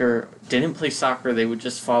Hunter didn't play soccer. They would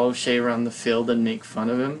just follow Shay around the field and make fun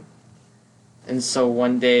of him. And so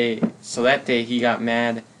that day he got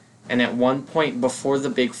mad. And at one point before the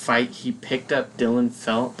big fight, he picked up Dylan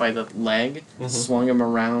Felt by the leg, swung him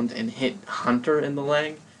around, and hit Hunter in the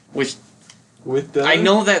leg. Which, with Dylan? I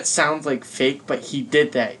know that sounds like fake, but he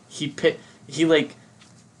did that. He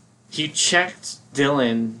checked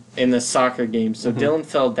Dylan in the soccer game. So Dylan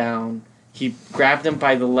fell down. He grabbed him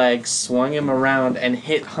by the leg, swung him around, and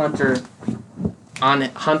hit Hunter on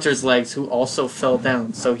Hunter's legs, who also fell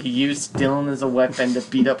down. So he used Dylan as a weapon to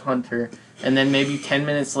beat up Hunter. And then maybe 10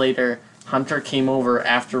 minutes later, Hunter came over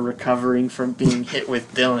after recovering from being hit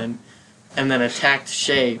with Dylan and then attacked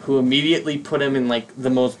Shay, who immediately put him in like the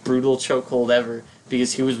most brutal chokehold ever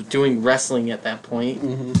because he was doing wrestling at that point.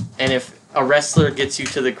 And if a wrestler gets you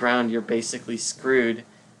to the ground, you're basically screwed.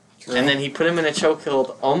 True. And then he put him in a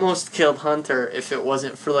chokehold, almost killed Hunter if it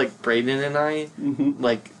wasn't for like Braden and I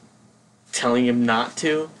like telling him not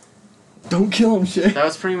to. Don't kill him, Shay. That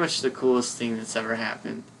was pretty much the coolest thing that's ever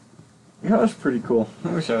happened. Yeah, that was pretty cool. I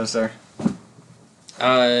wish I was there.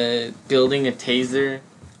 Building a taser.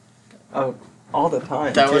 Oh, all the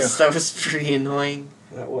time. That was pretty annoying.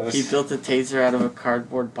 That was. He built a taser out of a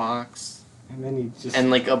cardboard box. And then he just.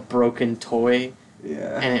 And like a broken toy.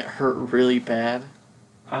 Yeah. And it hurt really bad.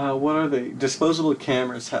 What are they? Disposable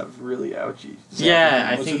cameras have really ouchy. Yeah,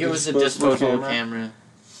 I think it was a disposable camera.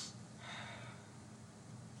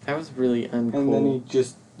 That was really uncool. And then he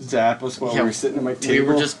just zapped us while we were sitting at my table.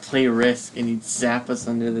 We were just play Risk, and he'd zap us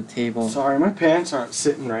under the table. Sorry, my pants aren't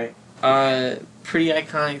sitting right. Pretty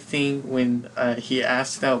iconic thing when he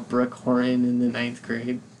asked out Brooke Horton in the 9th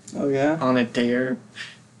grade. Oh, yeah? On a dare.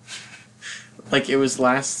 Like, it was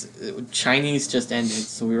Chinese just ended,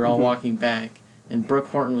 so we were all walking back. And Brooke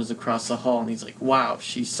Horton was across the hall, and he's like, wow,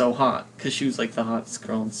 she's so hot. Because she was, like, the hottest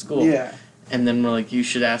girl in school. Yeah. And then we're like, you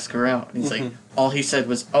should ask her out. And he's like, all he said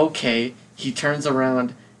was, okay. He turns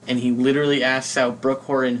around, and he literally asks out Brooke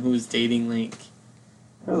Horton, who was dating, like...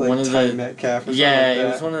 Or like one of the Metcalf or something yeah, like that.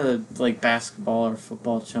 It was one of the, like, basketball or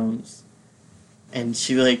football chums. And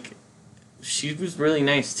she, like... She was really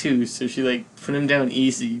nice, too, so she, like, put him down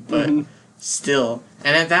easy, but... Still.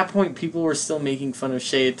 And at that point, people were still making fun of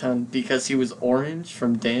Shay a ton because he was orange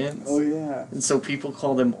from dance. Oh, yeah. And so people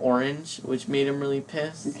called him Orange, which made him really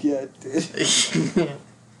pissed. Yeah, it did.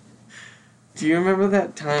 Do you remember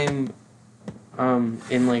that time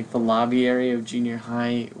in, like, the lobby area of junior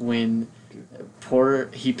high when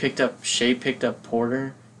Shay picked up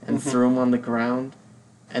Porter and threw him on the ground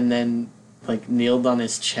and then, like, kneeled on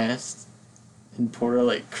his chest and Porter,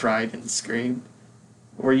 like, cried and screamed?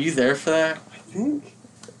 Were you there for that? I think.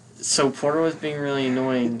 So Porter was being really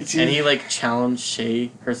annoying, and he, like, challenged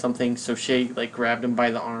Shay or something, so Shay, like, grabbed him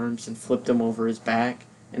by the arms and flipped him over his back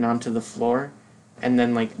and onto the floor, and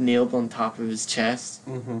then, like, kneeled on top of his chest,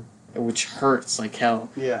 which hurts like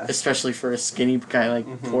hell. Yeah. Especially for a skinny guy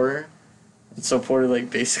like Porter. And so Porter,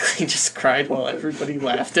 like, basically just cried while everybody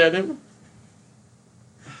laughed at him.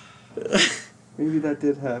 Maybe that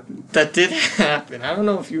did happen. That did happen. I don't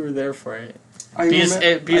know if you were there for it. Because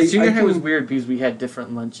junior high was weird because we had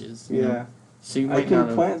different lunches. Yeah. Know? So you I might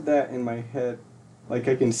can plant that in my head. Like,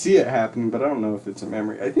 I can see it happening, but I don't know if it's a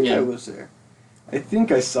memory. I think I was there. I think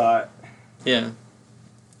I saw it. Yeah.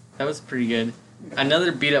 That was pretty good. Yeah.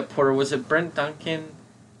 Another beat-up Porter, was it Brent Duncan?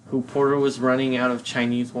 Who Porter was running out of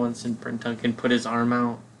Chinese once, and Brent Duncan put his arm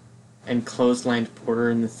out and clotheslined Porter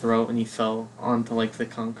in the throat, and he fell onto, like, the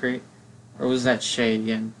concrete? Or was that Shay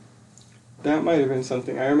again? That might have been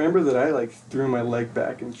something. I remember that I, like, threw my leg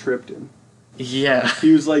back and tripped him. Yeah.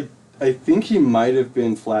 He was, like, I think he might have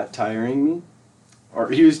been flat tiring me. Or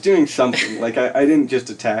he was doing something. Like, I didn't just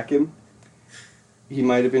attack him. He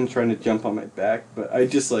might have been trying to jump on my back, but I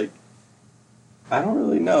just, like, I don't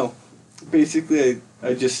really know. Basically,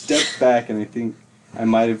 I just stepped back, and I think I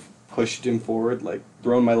might have pushed him forward, like,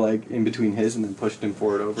 thrown my leg in between his and then pushed him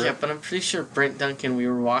forward over. Yeah, but I'm pretty sure Brent Duncan, we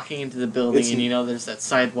were walking into the building and, you know, there's that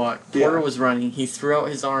sidewalk. Porter was running. He threw out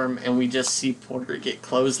his arm and we just see Porter get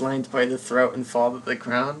clotheslined by the throat and fall to the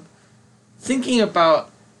ground. Thinking about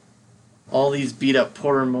all these beat-up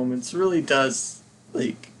Porter moments really does,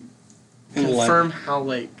 like, confirm how,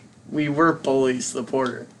 like, we were bullies to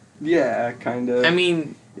Porter. Yeah, kind of. I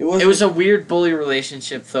mean... It was a weird bully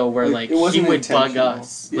relationship, though, where, like, he would bug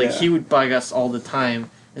us. Like, he would bug us all the time.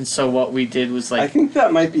 And so what we did was I think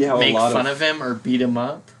that might be how make a lot fun of him or beat him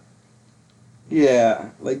up.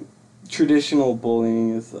 Yeah, like traditional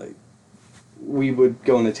bullying is like we would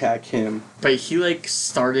go and attack him. But he like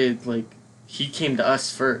started like he came to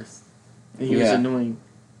us first, and he was annoying,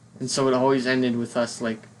 and so it always ended with us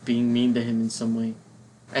like being mean to him in some way.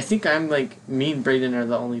 I think I'm like me and Brayden are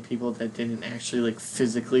the only people that didn't actually like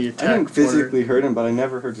physically attack. I didn't physically hurt him, but I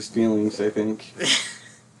never hurt his feelings. I think.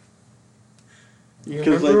 You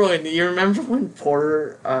remember when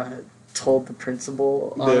Porter told the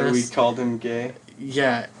principal that we called him gay?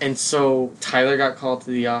 Yeah, and so Tyler got called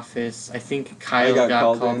to the office. I think Kyle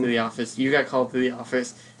got called to the office. You got called to the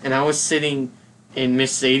office. And I was sitting in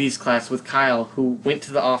Miss Zadie's class with Kyle, who went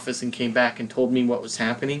to the office and came back and told me what was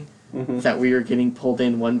happening, that we were getting pulled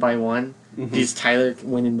in one by one, because Tyler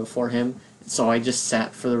went in before him. So I just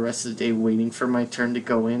sat for the rest of the day waiting for my turn to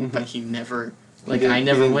go in, but he never, I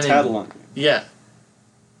never went in. Yeah.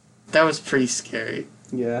 That was pretty scary.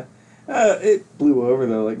 Yeah. It blew over,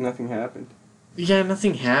 though, like nothing happened. Yeah,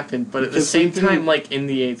 nothing happened, but at the same time, like, in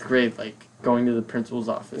the 8th grade, like, going to the principal's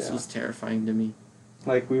office was terrifying to me.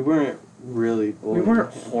 Like, we weren't really bullying. We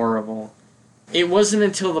weren't horrible. It wasn't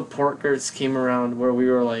until the Portgers came around where we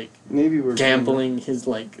were, like, maybe we're gambling his,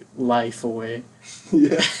 like, life away.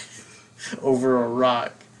 Yeah. Over a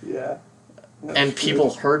rock. Yeah. And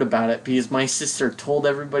people heard about it because my sister told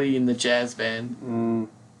everybody in the jazz band.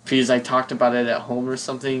 Because I talked about it at home or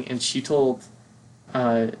something, and she told,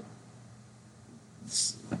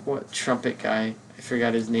 what trumpet guy? I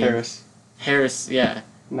forgot his name. Harris, yeah.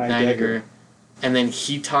 Niagara. And then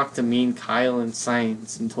he talked to me and Kyle in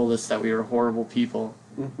science and told us that we were horrible people.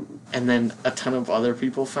 And then a ton of other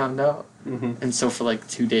people found out. And so for like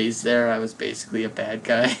 2 days there, I was basically a bad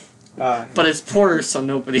guy. But it's Porter, so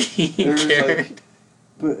nobody cared. Like,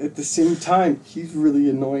 but at the same time, he's really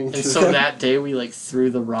annoying. And so that day, we like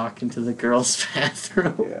threw the rock into the girls'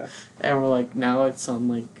 bathroom. Yeah. And we're like, now it's on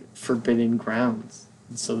like forbidden grounds.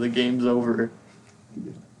 And so the game's over.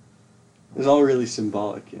 Yeah. It's all really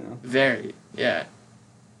symbolic, you know? Very, yeah.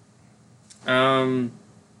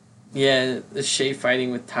 Yeah, the Shay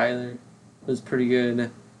fighting with Tyler was pretty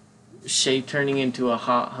good. Shay turning into a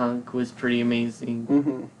hot hunk was pretty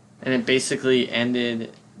amazing. And it basically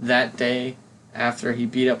ended that day after he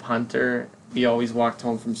beat up Hunter. We always walked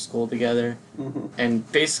home from school together. And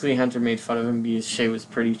basically Hunter made fun of him because Shay was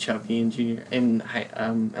pretty chubby in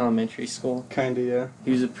elementary school. Kinda, yeah.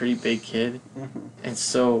 He was a pretty big kid. And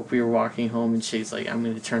so we were walking home and Shay's like, I'm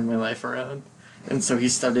going to turn my life around. And so he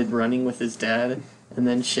started running with his dad. And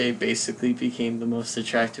then Shay basically became the most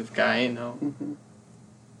attractive guy I know.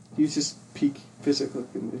 He was just peak physical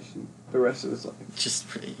condition the rest of his life.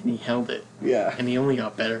 And he held it. Yeah. And he only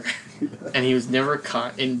got better. And he was never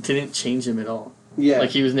and didn't change him at all. Yeah. Like,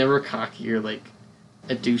 he was never cocky or, like,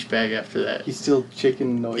 a douchebag after that. He's still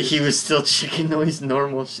chicken noise. He was still chicken noise,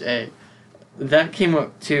 normal Shay. That came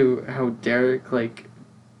up, too, how Derek, like...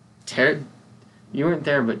 you weren't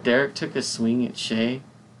there, but Derek took a swing at Shay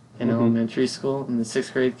in elementary school in the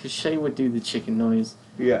 6th grade, because Shay would do the chicken noise.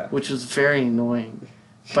 Yeah. Which was very annoying.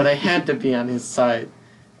 But I had to be on his side.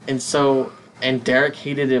 And Derek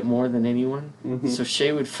hated it more than anyone. So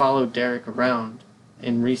Shay would follow Derek around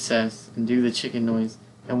in recess and do the chicken noise.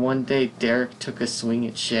 And one day Derek took a swing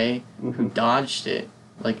at Shay, who dodged it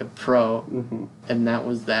like a pro. And that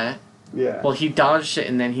was that. Yeah. Well, he dodged it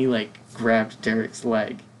and then he like grabbed Derek's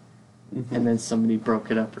leg. And then somebody broke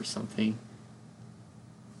it up or something.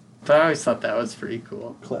 But I always thought that was pretty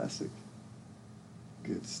cool. Classic.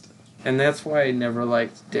 Good stuff. And that's why I never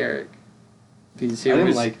liked Derek. Because I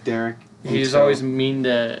didn't like Derek. He was always mean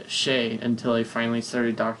to Shay until I finally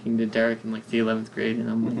started talking to Derek in like the 11th grade, and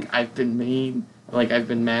I'm like, I've been mean. Like, I've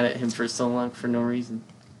been mad at him for so long for no reason.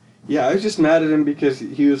 Yeah, I was just mad at him because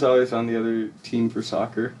he was always on the other team for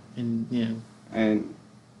soccer. And, yeah. And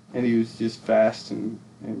he was just fast and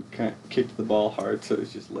kind of kicked the ball hard, so it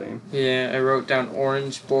was just lame. Yeah, I wrote down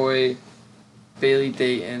Orange Boy, Bailey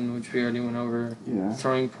Dayton, which we already went over. Yeah.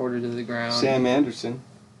 Throwing Porter to the ground. Sam Anderson.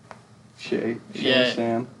 Shay and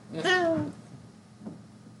Sam. No.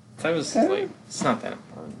 That was like, it's not that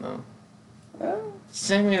important though.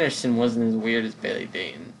 Sam Anderson wasn't as weird as Bailey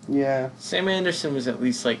Dayton. Yeah. Sam Anderson was at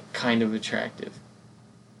least like kind of attractive.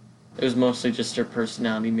 It was mostly just her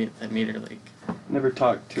personality that made her like. Never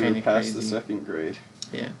talked to her past crazy. the 2nd grade.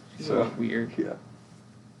 Yeah. So weird. Yeah.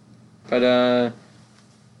 But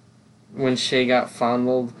when Shay got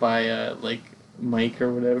fondled by like Mike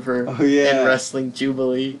or whatever. Oh yeah. In Wrestling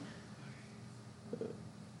Jubilee.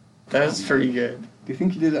 That was pretty good. Do you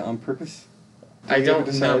think he did it on purpose? I don't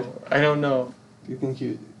know. Do you think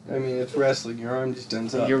I mean, it's wrestling. Your arm just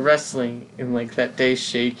ends up. You're wrestling, and like that day,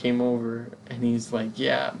 Shay came over, and he's like,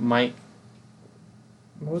 "Yeah, Mike."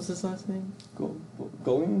 What was his last name?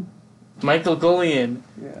 Golian? Michael Golian.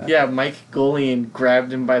 Yeah, Mike Golian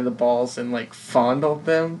grabbed him by the balls and like fondled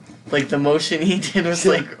them. Like the motion he did was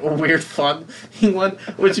like a weird fondling one,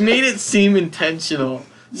 which made it seem intentional.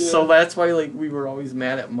 Yeah. So that's why like we were always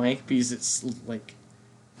mad at Mike, because it's like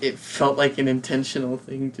it felt like an intentional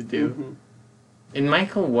thing to do. Mm-hmm. And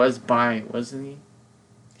Michael was bi, wasn't he?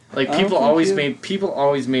 Like people always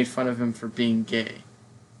made fun of him for being gay.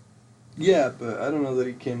 Yeah, but I don't know that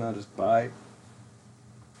he came out as bi.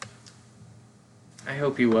 I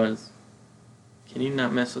hope he was. Can you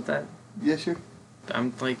not mess with that? Yeah, sure.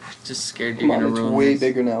 I'm like just scared you're gonna ruin it's way this.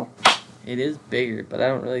 Bigger now. It is bigger, but I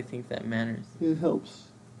don't really think that matters. It helps.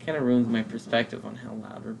 Kind of ruins my perspective on how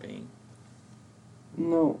loud we're being.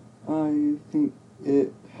 No, I think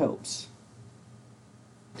it helps.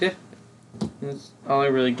 Yeah. That's all I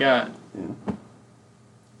really got. Yeah.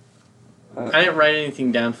 I didn't write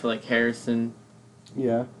anything down for like Harrison.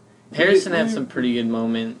 Yeah. Harrison had some pretty good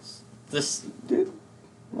moments.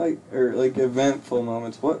 Eventful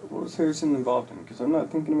moments. What was Harrison involved in? Because I'm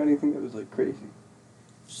not thinking of anything that was like crazy.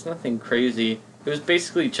 Just nothing crazy. It was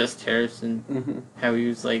basically just Harrison. Mm-hmm. How he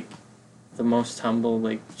was like the most humble,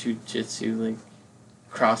 like jujitsu, like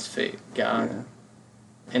CrossFit god. Yeah.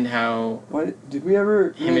 And how... Why did we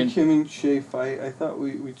ever make him and Shay fight? I thought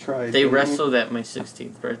we tried. They wrestled at my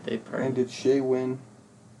 16th birthday party. And did Shay win?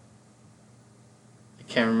 I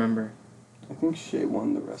can't remember. I think Shay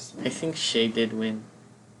won the wrestling. I think Shay did win.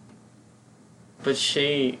 But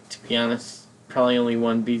Shay, to be honest, probably only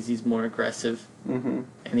won because he's more aggressive. Mm-hmm.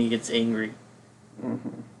 And he gets angry.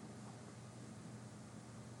 Mm-hmm.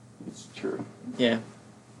 It's true. Yeah.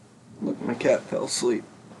 Look, my cat fell asleep.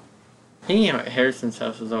 Hanging out at Harrison's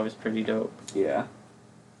house was always pretty dope. Yeah.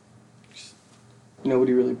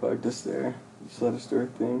 Nobody really bugged us there. Just let us do our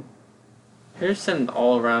thing. Harrison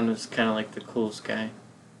all around was kind of like the coolest guy.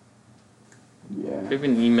 Yeah. We've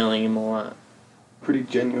been emailing him a lot. Pretty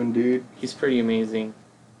genuine dude. He's pretty amazing.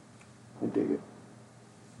 I dig it.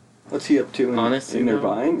 What's he up to in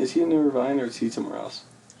Irvine? Is he in Irvine or is he somewhere else?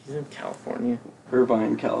 He's in California.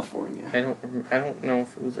 Irvine, California. I don't know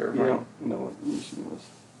if it was Irvine. You don't know what the mission was.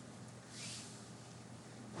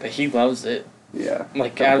 But he loves it. Yeah.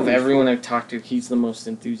 Like, out of everyone I've talked to, he's the most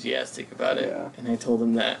enthusiastic about it. Yeah. And I told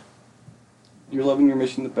him that. You're loving your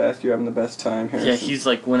mission the best. You're having the best time, Harrison. Yeah, he's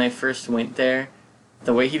like, when I first went there,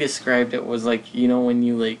 the way he described it was like, you know when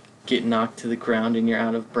you, like, get knocked to the ground and you're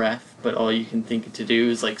out of breath, but all you can think to do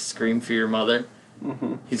is, like, scream for your mother?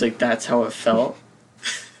 Mm-hmm. He's like, that's how it felt.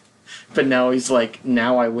 But now he's like,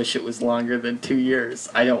 now I wish it was longer than 2 years.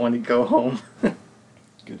 I don't want to go home.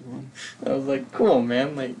 Good one. I was like, cool,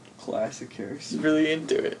 man. Like, classic Harrison. He's really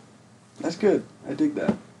into it. That's good. I dig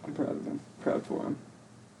that. I'm proud of him. Proud for him.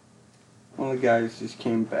 One of the guys just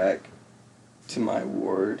came back to my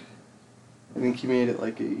ward. I think he made it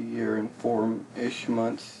like a year and 4-ish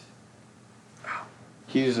months.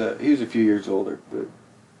 He was a few years older, but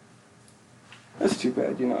that's too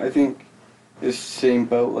bad. You know, I think this same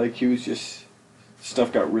boat. Like he was just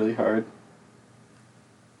stuff got really hard.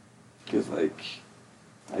 Because like,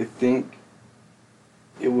 I think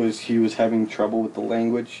he was having trouble with the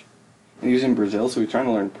language, and he was in Brazil, so he was trying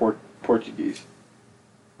to learn Portuguese.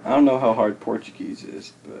 I don't know how hard Portuguese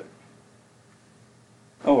is, but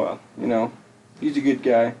oh well, you know, he's a good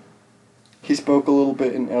guy. He spoke a little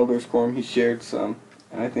bit in Elder's Quorum. He shared some,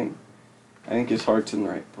 and I think his heart's in the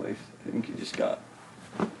right place. I think he just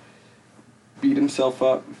beat himself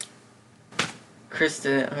up. Chris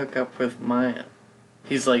didn't hook up with Maya.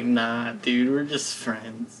 He's like, nah, dude, we're just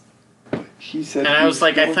friends. He said, and I was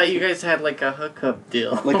like, I thought you guys had like a hookup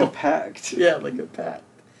deal. Like a pact. Yeah, like a pact.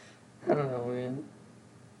 I don't know, man.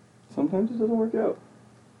 Sometimes it doesn't work out.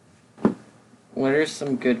 What are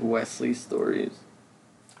some good Wesley stories?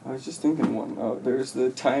 I was just thinking one. Oh, there's the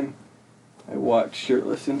time I walked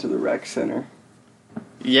shirtless into the rec center.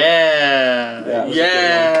 Yeah.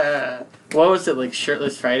 Yeah. What was it, like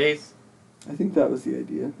Shirtless Fridays? I think that was the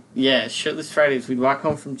idea. Yeah, Shirtless Fridays. We'd walk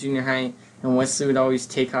home from junior high, and Wesley would always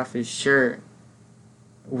take off his shirt,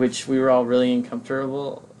 which we were all really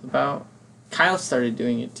uncomfortable about. Kyle started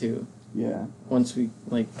doing it too. Yeah. Once we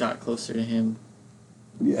like got closer to him.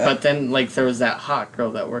 Yeah. But then like there was that hot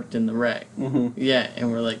girl that worked in the rec. Mm-hmm. Yeah,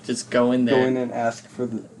 and we're like, just go in there. Go in and ask for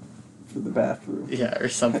the bathroom. Yeah, or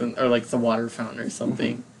something, or like the water fountain or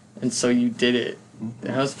something. Mm-hmm. And so you did it. Mm-hmm.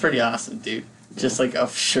 That was pretty awesome, dude. Just like a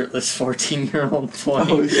shirtless 14-year-old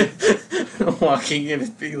boy walking in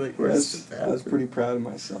and being like, where's the bathroom? I was pretty proud of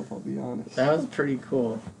myself, I'll be honest. That was pretty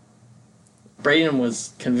cool. Braden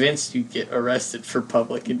was convinced you'd get arrested for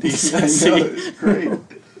public I indecency. know, it was great.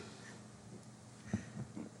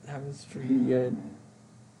 That was pretty good.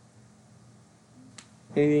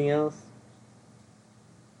 Anything else?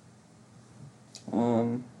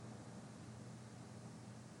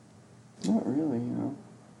 Not really, you know.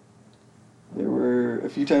 There were a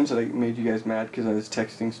few times that I made you guys mad because I was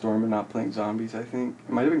texting Storm and not playing zombies, I think.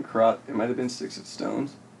 It might have been it might have been Sticks and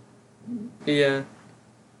Stones. Yeah.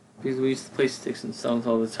 Because we used to play Sticks and Stones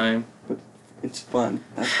all the time. But it's fun.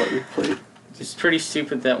 That's what we played. It's pretty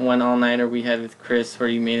stupid that one all-nighter we had with Chris where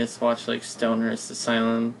you made us watch, like, Stonehurst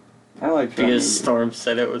Asylum. I liked that Because movie. Storm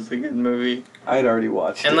said it was a good movie. I had already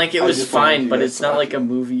watched And, it. like, it I was just wanted fine, you but guys it's to not watch like it. a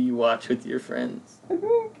movie you watch with your friends. I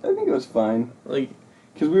think it was fine. Like,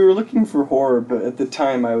 Because we were looking for horror, but at the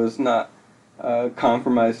time I was not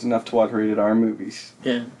compromised enough to watch rated R movies.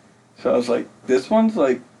 yeah, So I was like, this one's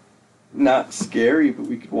like not scary, but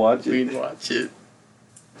we could watch it. we'd watch it.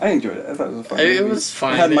 I enjoyed it. I thought it was a fun It movie. was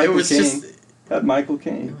fine. It had Michael It was Caine. just... It had Michael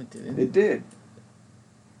Caine. No, it didn't. It did.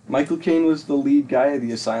 Michael Caine was the lead guy of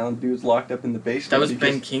the asylum. He was locked up in the basement. That was because-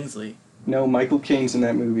 Ben Kingsley. No, Michael Caine's in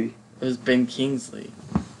that movie. It was Ben Kingsley.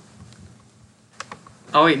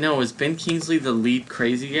 Oh wait, no, was Ben Kingsley the lead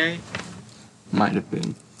crazy guy? Might have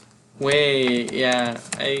been. Wait, yeah,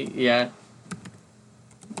 yeah.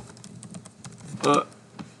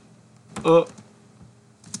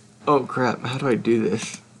 Oh crap, how do I do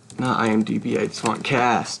this? Not IMDb, I just want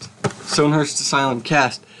cast. Stonehurst Asylum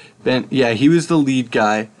cast. Yeah, he was the lead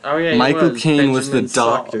guy. Oh yeah, Michael Caine was the Benjamin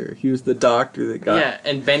Saul. doctor. He was the doctor that got... Yeah,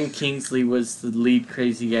 and Ben Kingsley was the lead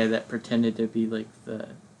crazy guy that pretended to be like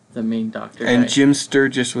the main doctor And guy. Jim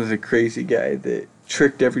Sturgis was a crazy guy that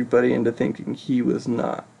tricked everybody into thinking he was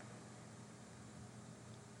not.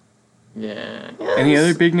 Yeah. Any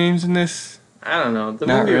other big names in this? I don't know. The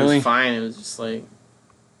Not movie really. was fine. It was just like,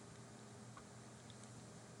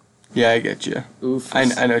 Yeah, I get you. oof. I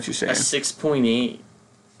know what you're A saying. 6.8.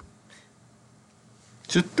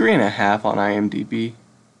 Just 3.5 on IMDb.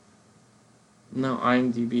 No,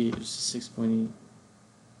 IMDb it was a 6.8.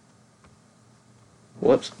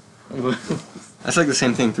 Whoops. That's like the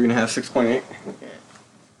same thing, 3.5, 6.8.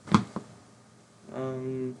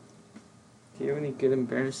 Do you have any good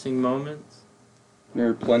embarrassing moments? There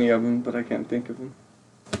are plenty of them, but I can't think of them.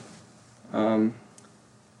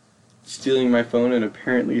 Stealing my phone and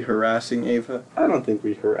apparently harassing Ava. I don't think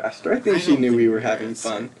we harassed her. I think I she don't knew think we we were having harassed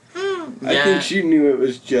fun. Yeah. I think she knew it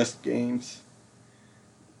was just games.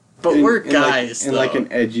 But In- we're in like- guys, in though. like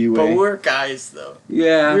an edgy way. But we're guys, though.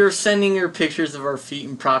 Yeah. We were sending her pictures of our feet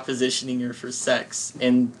and propositioning her for sex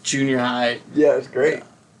in junior high. Yeah, it's great.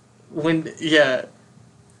 Yeah.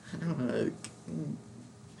 I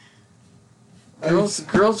don't know.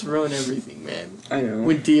 Girls ruin everything, man. I know.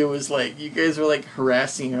 When Dia was like, you guys were like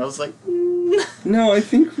harassing her, I was like, No, I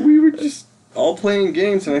think we were just all playing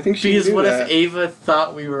games, and I think she because knew what that. if Ava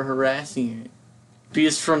thought we were harassing her?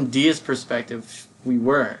 Because from Dia's perspective, we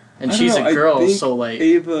were. And I don't she's know, a I girl, think so like...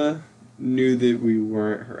 Ava knew that we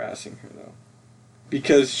weren't harassing her, though.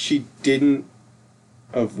 Because she didn't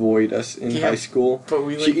avoid us in Yeah, high school. but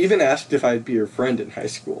we, She like- even asked if I'd be her friend in high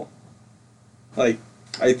school. Like,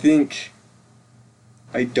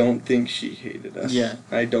 I don't think she hated us. Yeah.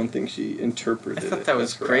 I don't think she interpreted I it thought that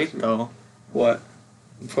was as great, harassment. though. What?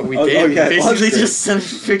 What we Oh, did. oh, We yeah, it was basically great. just sent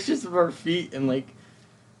her pictures of our feet and, like,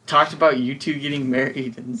 talked about you two getting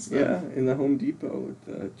married and stuff. Yeah, in the Home Depot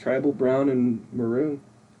with tribal brown and maroon.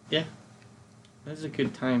 That was a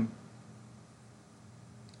good time.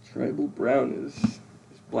 Tribal brown is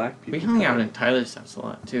black people. We hung out color. in Tyler's house a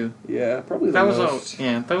lot, too. Yeah, probably the That was most.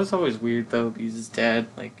 that was always weird, though, because his dad,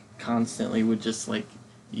 like, constantly would just, like,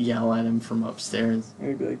 yell at him from upstairs.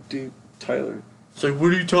 I'd be like, dude, Tyler. It's like, what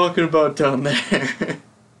are you talking about down there?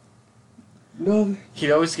 No,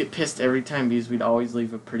 He'd always get pissed every time because we'd always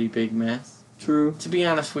leave a pretty big mess. true. To be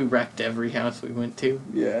honest, we wrecked every house we went to.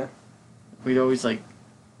 Yeah. We'd always, like,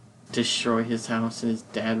 destroy his house, and his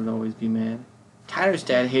dad would always be mad. Tyler's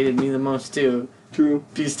dad hated me the most, too, True.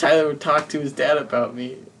 because Tyler would talk to his dad about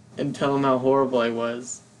me and tell him how horrible I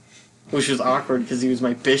was. Which was awkward because he was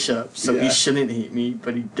my bishop, so Yeah. he shouldn't hate me,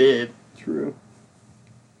 but he did. True.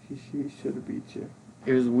 He should have beat you.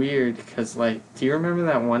 It was weird because, like, do you remember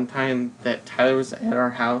that one time that Tyler was at our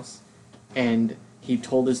house and he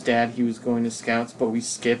told his dad he was going to Scouts, but we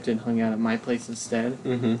skipped and hung out at my place instead?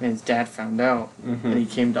 Mm-hmm. And his dad found out, and he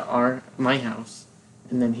came to my house,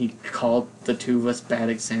 and then he called the two of us bad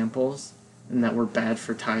examples and that we're bad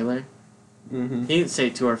for Tyler. Mm-hmm. He didn't say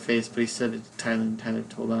it to our face, but he said it to Tyler, and Tyler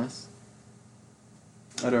told us.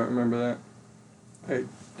 I don't remember that.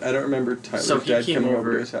 I don't remember Tyler's So he dad came coming over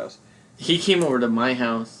over- to his house. he came over to my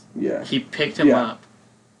house. Yeah. He picked him Yeah. up.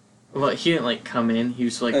 Well, he didn't, like, come in. He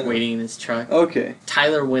was, like, waiting in his truck. Okay.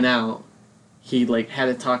 Tyler went out. He, like, had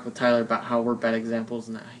a talk with Tyler about how we're bad examples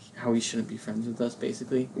and how he shouldn't be friends with us,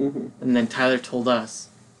 basically. Mm-hmm. And then Tyler told us.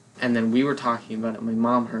 And then we were talking about it. My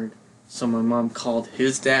mom heard. So my mom called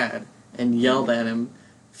his dad and yelled at him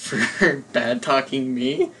for bad-talking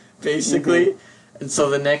me, basically. Mm-hmm. And so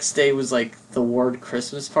the next day was, like, the Ward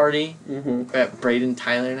Christmas party that Braden,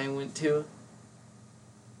 Tyler, and I went to.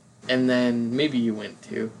 And then maybe you went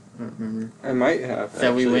too. I don't remember. I might have. That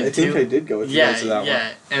actually. We went to? I think I did go with you guys to that one.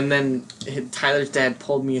 Yeah. And then Tyler's dad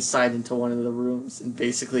pulled me aside into one of the rooms and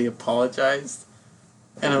basically apologized.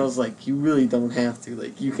 And I was like, you really don't have to.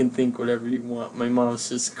 Like, you can think whatever you want. My mom's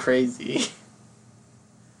just crazy.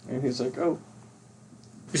 And he's like, oh.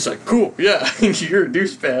 He's like, cool, yeah, you're a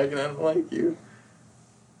douchebag and I don't like you.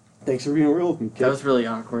 Thanks for being real with me, kid. That was really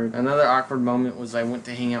awkward. Another awkward moment was I went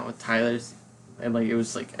to hang out with Tyler's. And, like, it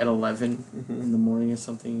was, like, at 11 in the morning or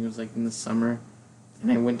something. It was, like, in the summer.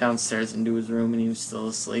 And I went downstairs into his room, and he was still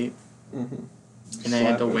asleep. And I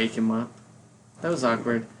had to wake him up. That was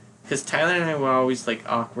awkward. Because Tyler and I were always, like,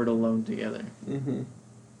 awkward alone together.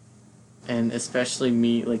 And especially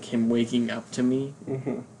me, like, him waking up to me.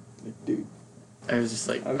 Like, dude. I was just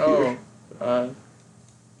like,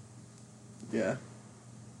 Yeah.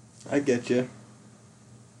 I get you.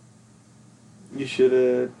 You should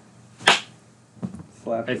have...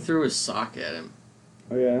 I threw a sock at him.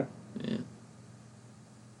 Oh, yeah? Yeah.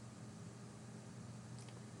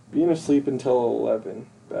 Being asleep until 11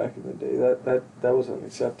 back in the day, that was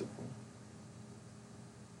unacceptable.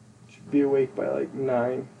 Should be awake by, like,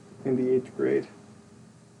 9 in the 8th grade.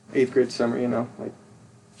 8th grade summer, you know? Like,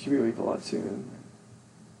 should be awake a lot sooner than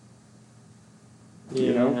that. Yeah.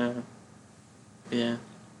 You know? Yeah.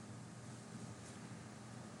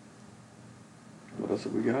 What else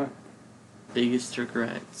have we got? Biggest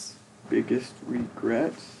regrets. Biggest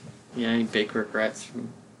regrets? Yeah, any big regrets from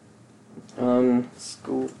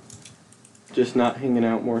school. Just not hanging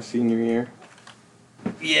out more senior year.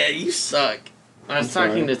 Yeah, you suck. I was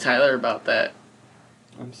talking to Tyler about that.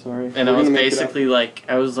 I'm sorry. And I was basically like,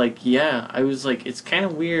 it's kind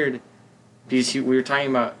of weird because we were talking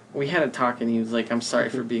about, we had a talk and he was like, I'm sorry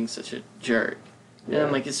for being such a jerk. And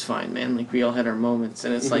I'm like, it's fine, man. Like, we all had our moments.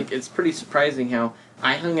 And it's like, it's pretty surprising how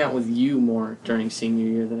I hung out with you more during senior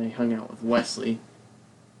year than I hung out with Wesley.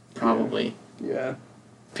 Probably. Yeah.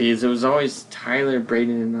 Because it was always Tyler,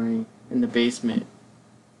 Braden, and I in the basement.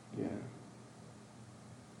 Yeah.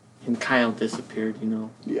 And Kyle disappeared, you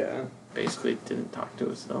know. Yeah. Basically didn't talk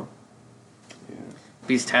to us, though. Yeah.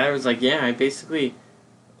 Because Tyler was like, yeah, I basically...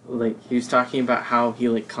 Like, he was talking about how he,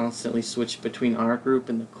 like, constantly switched between our group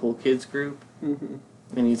and the cool kids group. And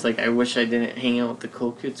he's like, I wish I didn't hang out with the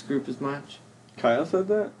cool kids group as much. Kyle said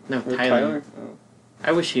that? No, Or Tyler. Oh.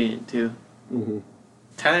 I wish he didn't, too.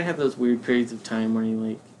 Tyler had those weird periods of time where he,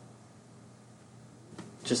 like,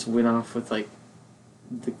 just went off with, like,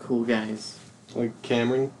 the cool guys. Like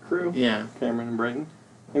Cameron crew? Yeah. Cameron and Brighton.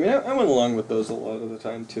 I mean, I went along with those a lot of the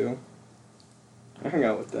time, too. I hung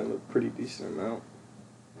out with them a pretty decent amount.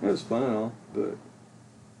 It was fun and all, but...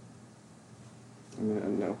 I mean, I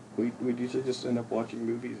don't know. We'd usually just end up watching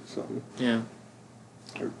movies or something. Yeah.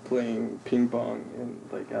 Or playing ping pong in,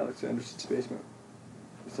 like, Alex Anderson's basement.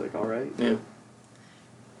 It's like, alright. Yeah.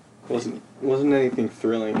 Wasn't anything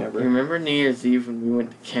thrilling ever. You remember New Year's Eve when we went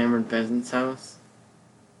to Cameron Peasant's house?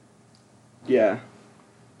 Yeah.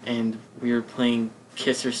 And we were playing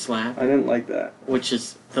Kiss or Slap. I didn't like that. Which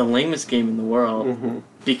is the lamest game in the world.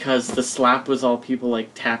 Because the slap was all people,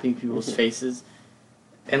 like, tapping people's faces.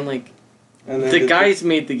 And, like, the guys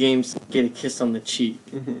made the games get a kiss on the cheek.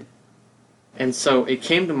 And so it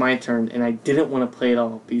came to my turn, and I didn't want to play at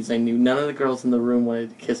all because I knew none of the girls in the room wanted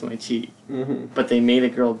to kiss my cheek. But they made a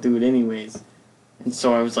girl do it anyways. And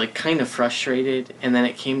so I was, like, kind of frustrated. And then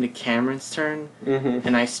it came to Cameron's turn,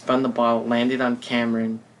 and I spun the ball, landed on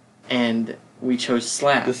Cameron, and we chose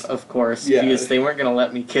Slap, of course, because they weren't going to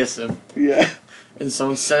let me kiss him. Yeah. And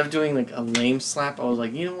so instead of doing, like, a lame slap, I was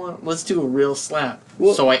like, you know what, let's do a real slap.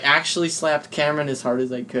 Well, so I actually slapped Cameron as hard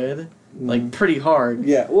as I could. Like, pretty hard.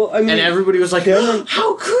 Yeah, well, I mean... And everybody was like,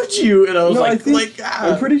 how could you? And I was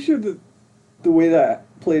I'm pretty sure that the way that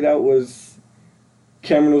played out was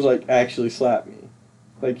Cameron was like, actually slap me.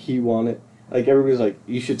 Like, he wanted... Like, everybody was like,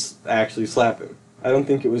 you should actually slap him. I don't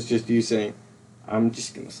think it was just you saying, I'm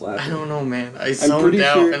just gonna slap him. I don't know, man. I zoned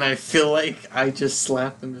out, and I feel like I just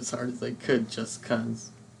slapped him as hard as I could just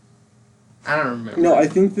cause. I don't remember. No, I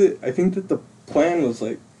think that the plan was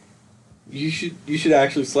like, You should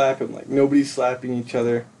actually slap him. Like, nobody's slapping each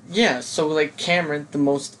other. Yeah, so like Cameron, the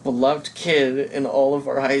most beloved kid in all of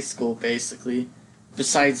our high school, basically,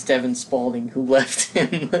 besides Devin Spalding, who left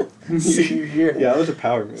in the senior year. Yeah, that was a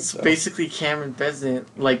power move. So though. basically, Cameron Besant,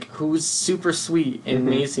 like, who was super sweet and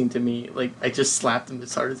amazing to me, like, I just slapped him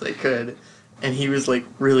as hard as I could, and he was, like,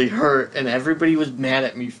 really hurt, and everybody was mad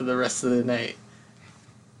at me for the rest of the night.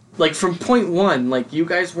 Like, from point one, like, you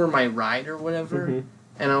guys were my ride or whatever,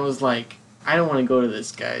 and I was like, I don't want to go to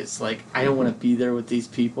this, guys. Like, I don't want to be there with these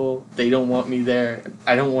people. They don't want me there.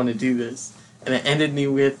 I don't want to do this. And it ended me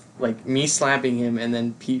with, like, me slapping him and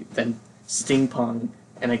then then Sting Pong,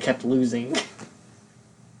 and I kept losing.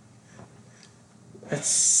 That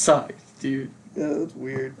sucked, dude. Yeah, that's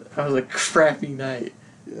weird. That was a crappy night.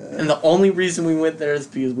 Yeah. And the only reason we went there is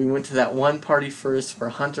because we went to that one party first where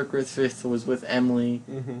Hunter Griffith was with Emily,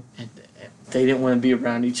 and they didn't want to be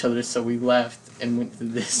around each other, so we left and went to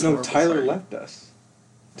this. No, Tyler party. left us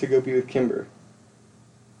to go be with Kimber.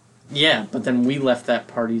 Yeah, but then we left that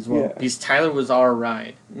party as well. Yeah. Because Tyler was our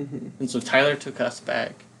ride. Mm-hmm. And so Tyler took us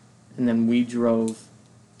back, and then we drove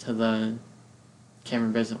to the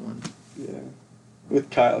Cameron Besant one. Yeah. With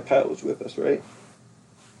Kyle. Kyle was with us, right?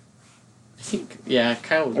 I think, yeah,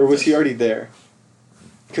 Kyle was Or was with he us. already there?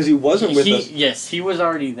 Because he wasn't with us. Yes, he was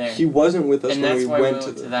already there. He wasn't with us and when that's we why went we to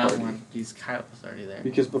went the to that party. one, because Kyle was already there.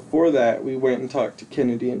 Because before that, we went and talked to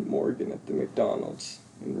Kennedy and Morgan at the McDonald's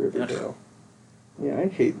in Riverdale. Yeah, I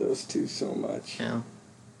hate those two so much. Yeah.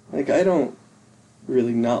 Like, I don't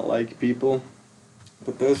really not like people,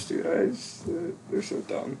 but those two guys, they're so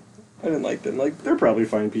dumb. I didn't like them. Like, they're probably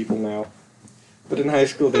fine people now. But in high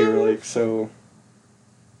school, they were, like, so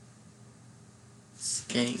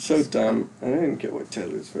Skanks. dumb. And I didn't get why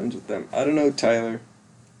Tyler was friends with them. I don't know, Tyler.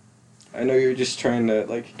 I know you're just trying to,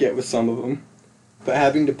 like, get with some of them. But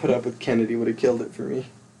having to put up with Kennedy would have killed it for me.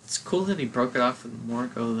 It's cool that he broke it off with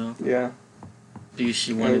Morgo, though. Yeah. Because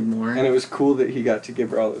she wanted more. And it was cool that he got to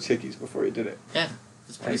give her all those hickeys before he did it. Yeah,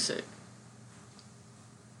 it's pretty sick.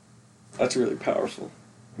 That's really powerful,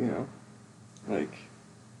 you know? Like,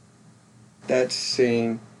 that's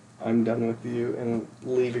saying, I'm done with you, and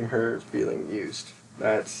leaving her feeling used.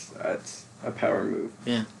 That's a power move.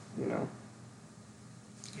 Yeah. You know?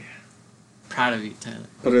 Yeah. Proud of you, Tyler.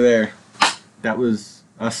 Put her there. That was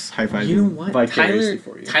us high-fiving. You know what? Vicariously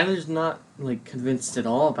for you. Tyler's not, like, convinced at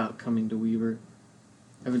all about coming to Weaver.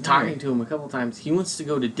 I've been talking to him a couple times. He wants to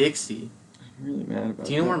go to Dixie. I'm really mad about that.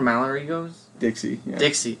 Do you know where Mallory goes? Dixie, yeah.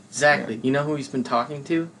 Dixie, exactly. Yeah. You know who he's been talking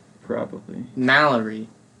to? Probably. Mallory.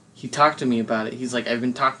 He talked to me about it. He's like, I've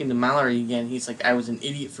been talking to Mallory again. He's like, I was an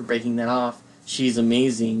idiot for breaking that off. She's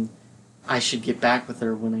amazing. I should get back with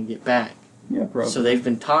her when I get back. Yeah, probably. So they've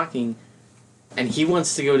been talking, and he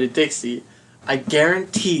wants to go to Dixie. I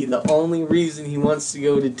guarantee the only reason he wants to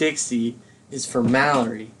go to Dixie is for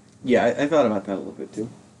Mallory. Yeah, I thought about that a little bit, too.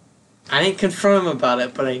 I didn't confront him about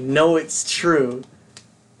it, but I know it's true.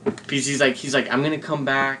 Because he's like, I'm gonna come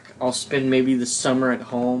back. I'll spend maybe the summer at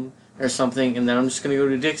home or something, and then I'm just gonna go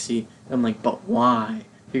to Dixie. And I'm like, but why?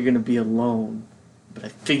 You're gonna be alone. But I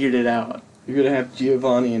figured it out. You're gonna have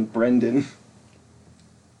Giovanni and Brendan.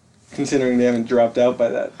 Considering they haven't dropped out by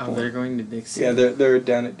that Oh, point. they're going to Dixie. Yeah, they're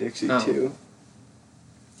down at Dixie, Oh. too.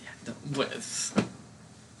 Yeah, don't do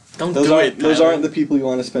it. Those Tyler. aren't the people you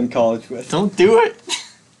want to spend college with. Don't do it.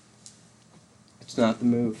 It's not the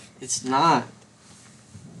move. It's not.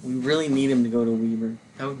 We really need him to go to Weaver.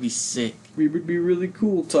 That would be sick. We would be really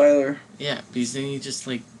cool, Tyler. Yeah, because then you just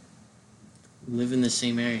like live in the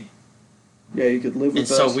same area. Yeah, you could live with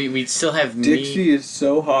And us. so we'd still have Dixie is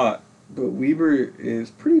so hot, but Weber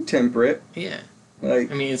is pretty temperate. Yeah.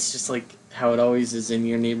 Like, I mean, it's just like how it always is in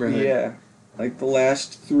your neighborhood. yeah. Like, the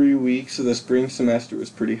last 3 weeks of the spring semester was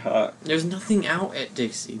pretty hot. There's nothing out at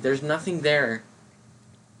Dixie. There's nothing there.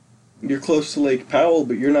 You're close to Lake Powell,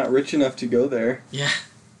 but you're not rich enough to go there. Yeah.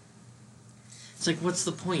 It's like, what's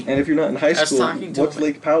the point? And if you're not in high was school, talking to what's him-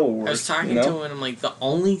 Lake Powell worth? I was talking you know? to him and I'm like, the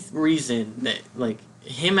only reason that, like,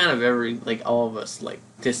 him out of every, like, all of us, like,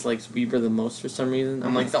 dislikes Weber the most for some reason.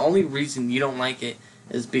 I'm like, the only reason you don't like it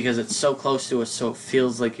is because it's so close to us, so it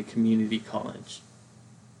feels like a community college.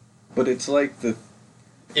 But it's like the...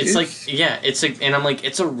 It's like, yeah, it's like, and I'm like,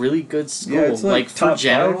 it's a really good school. Yeah, it's like for top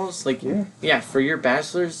generals, like, Yeah. for your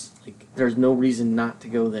bachelor's, like, there's no reason not to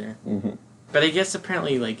go there. Mm-hmm. But I guess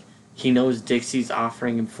apparently, like, he knows Dixie's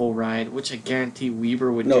offering him full ride, which I guarantee Weber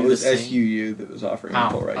would No, do it was the same. SUU that was offering Oh,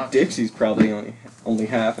 him full ride. okay. Dixie's probably only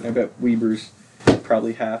half, and I bet Weber's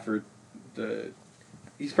probably half, or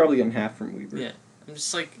he's probably getting half from Weber. Yeah. I'm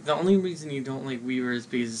just like, the only reason you don't like Weaver is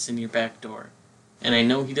because it's in your back door. And I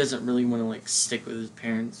know he doesn't really want to, like, stick with his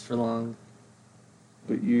parents for long.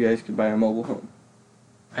 But you guys could buy a mobile home.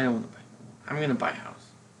 I don't want to buy. I'm gonna buy a house.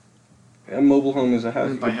 A mobile home is a house.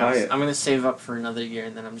 I'm You gonna buy can a buy house. it. I'm gonna save up for another year,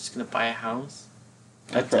 and then I'm just gonna buy a house.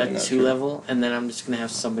 That's At probably not 2 true. level, and then I'm just gonna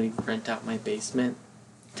have somebody rent out my basement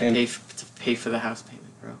to And- pay for the house payment,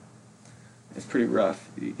 bro. It's pretty rough.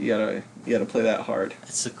 You gotta play that hard.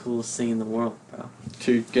 That's the coolest thing in the world, bro.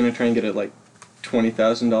 So you're gonna try and get a like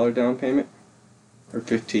 $20,000 down payment, or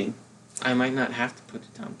 15. I might not have to put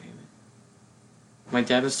a down payment. My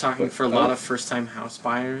dad was talking But- for a lot of first-time house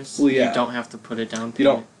buyers. Well, yeah. You don't have to put a down payment. You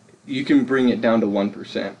don't. You can bring it down to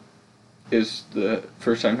 1%. Is the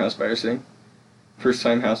first time house buyers thing? First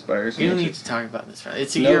time house buyers. We don't need to talk about this right.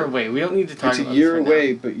 It's a No. year away. We don't need to talk It's about a year this right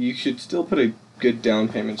away, but you should still put a good down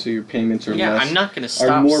payment so your payments are now. Yeah, less. I'm not gonna are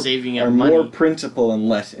stop more, saving are up more money. principal and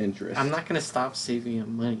less interest. I'm not gonna stop saving up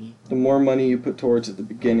money. The more money you put towards at the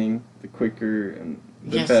beginning, the quicker and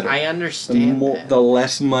the Yes, better. I the understand that. the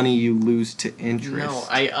less money you lose to interest. No,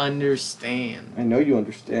 I understand. I know you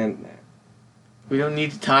understand that. We don't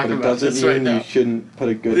need to talk But it about doesn't this mean right now. you shouldn't put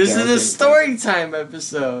a good This down is a payment. story time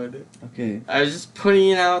episode. Okay, I was just putting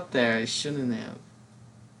it out there. I shouldn't have.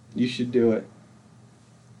 you should do it.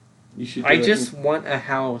 You should do I it. just want a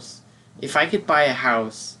house. If I could buy a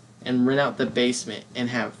house and rent out the basement and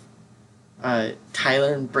have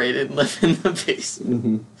Tyler and Braden live in the basement.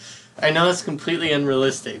 Mm-hmm. I know that's completely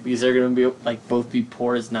unrealistic because they're gonna be like both be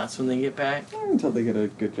poor as nuts when they get back. Until they get a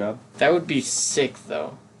good job. That would be sick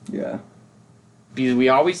though. Yeah. Because we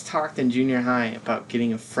always talked in junior high about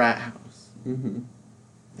getting a frat house Mm-hmm.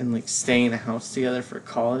 and like staying in a house together for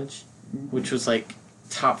college, which was like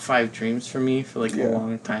top 5 dreams for me for like Yeah. a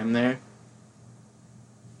long time there.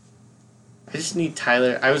 I just need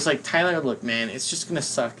Tyler. I was like, Tyler, look, man, it's just gonna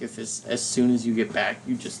suck if it's, as soon as you get back,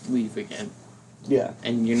 you just leave again. Yeah.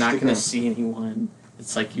 And you're not Stick gonna around. see anyone.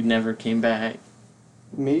 It's like you never came back.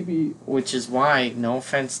 Maybe. Which is why, no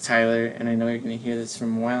offense, Tyler, and I know you're gonna hear this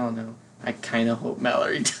from a while now, I kind of hope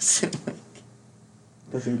Mallory doesn't like,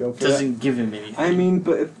 Doesn't go for doesn't give him anything. that. I mean,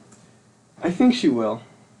 but I think she will.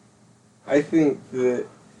 I think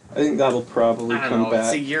that'll probably I don't come know. back.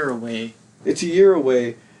 It's a year away. It's a year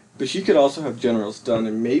away, but she could also have generals done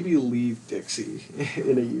and maybe leave Dixie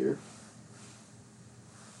in a year.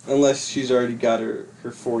 Unless she's already got her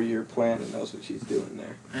 4-year plan and knows what she's doing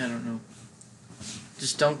there. I don't know.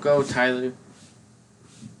 Just don't go, Tyler.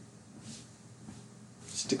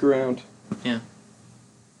 Stick around. Yeah.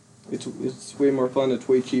 It's way more fun. It's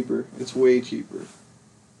way cheaper. It's way cheaper.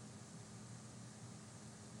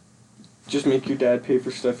 Just make your dad pay for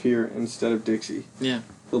stuff here instead of Dixie. Yeah.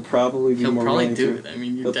 He'll probably be He'll more probably willing do to. it. I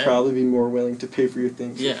mean, you're He'll dead. probably be more willing to pay for your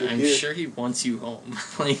things. Yeah, if you're I'm here. sure he wants you home.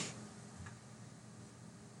 like,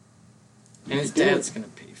 and his Do it. dad's gonna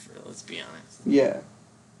pay for it. Let's be honest. Yeah.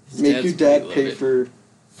 His Make dad's your dad pretty pay livid.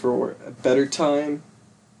 for a better time.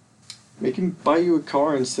 Make him buy you a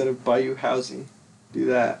car instead of buy you housing. Do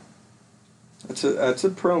that. That's a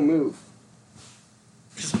pro move.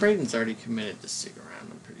 Because Braden's already committed to stick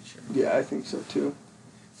around. I'm pretty sure. Yeah, I think so too.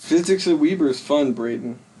 Physics at Weber is fun,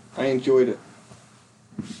 Braden. I enjoyed it.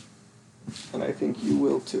 And I think you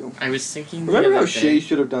will too. I was thinking. the Remember how other Shay day-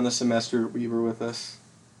 should have done a semester at Weber with us?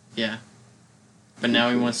 Yeah. But now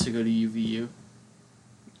he wants to go to UVU.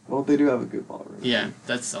 Well, they do have a good ballroom. Yeah,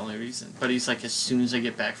 that's the only reason. But he's like, as soon as I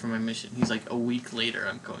get back from my mission, he's like, a week later,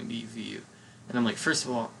 I'm going to UVU. And I'm like, first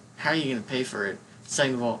of all, how are you going to pay for it?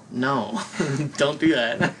 Second of all, no. Don't do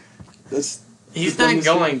that. That's He's the not dumbest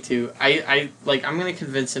going to. I'm going to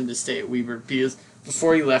convince him to stay at Weber because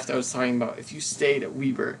before he left, I was talking about if you stayed at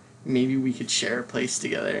Weber, maybe we could share a place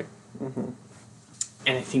together. Mm-hmm.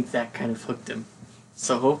 And I think that kind of hooked him.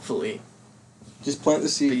 So hopefully. Just plant the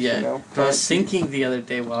seeds, But yeah, you know? but I Plant was seeds. thinking the other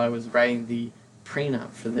day while I was writing the prenup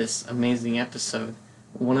for this amazing episode,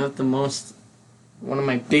 one of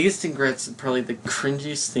my biggest regrets and probably the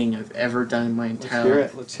cringiest thing I've ever done in my entire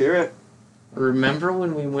life. Let's hear it. Remember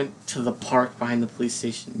when we went to the park behind the police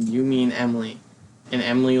station, you, me, and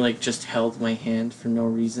Emily like just held my hand for no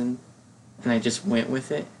reason, and I just went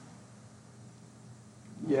with it?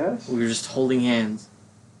 Yes. We were just holding hands.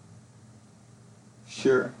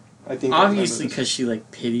 Sure. I think Obviously because she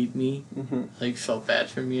like pitied me, Mm-hmm. like felt bad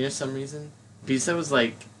for me for some reason. Because that was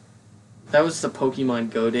the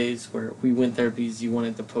Pokemon Go days where we went there because you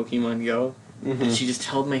wanted the Pokemon Go, Mm-hmm. and she just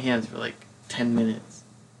held my hands for like 10 minutes.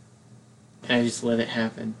 And I just let it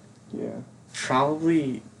happen. Yeah.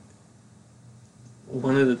 Probably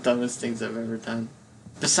one of the dumbest things I've ever done.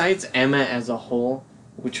 Besides Emma as a whole,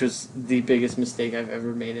 which was the biggest mistake I've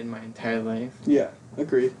ever made in my entire life. Yeah.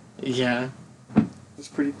 Agreed. Yeah. It's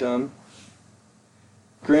pretty dumb.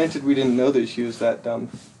 Granted, we didn't know that she was that dumb.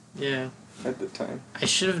 Yeah. at the time? I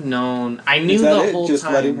should have known. I knew Is that the it? whole Just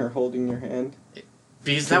time. letting her holding your hand?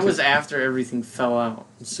 Because that was after everything fell out.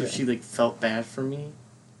 So Yeah. she, like, felt bad for me.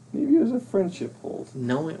 Maybe it was a friendship hold.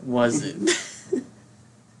 No, it wasn't.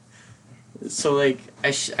 So, like,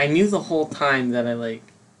 I knew the whole time that I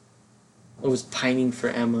was pining for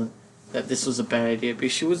Emma, that this was a bad idea,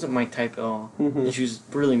 because she wasn't my type at all. And she was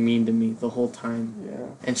really mean to me the whole time. Yeah.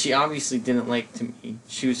 And she obviously didn't like to me.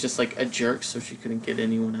 She was just, like, a jerk, so she couldn't get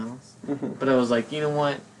anyone else. But I was like, you know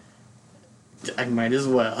what? I might as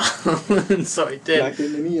well. And so I did. Not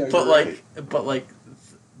getting any younger, But, right? like,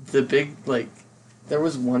 the big, like, there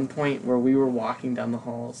was one point where we were walking down the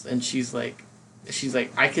halls, and she's like,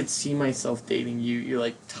 I could see myself dating you. You're,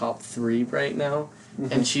 like, top 3 right now.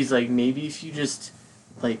 And she's like, maybe if you just,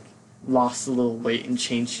 like, lost a little weight and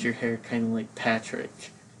changed your hair kind of like Patrick.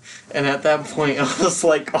 And at that point, I was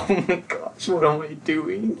like, oh my gosh, what am I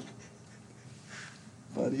doing?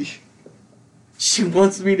 Buddy. She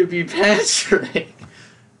wants me to be Patrick.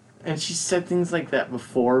 And she said things like that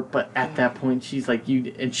before, but at that point, she's like,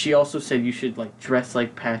 and she also said you should, like, dress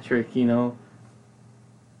like Patrick, you know?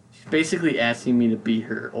 She's basically asking me to be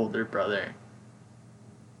her older brother.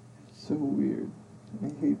 So weird. I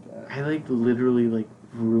hate that. I, like, literally, like,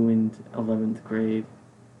 ruined 11th grade.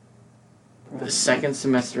 The second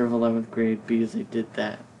semester of 11th grade because I did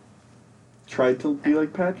that. Tried to be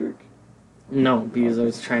like Patrick? No, because I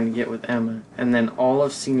was trying to get with Emma. And then all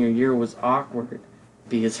of senior year was awkward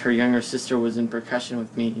because her younger sister was in percussion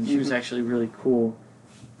with me and she was actually really cool.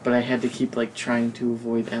 But I had to keep, like, trying to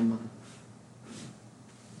avoid Emma.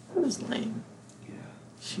 That was lame. Yeah.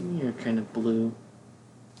 Senior year kind of blew.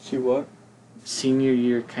 She what? Senior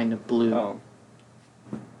year kind of blew. Oh.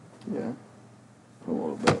 Yeah. A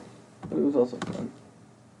little bit. But it was also fun.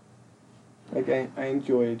 Like, I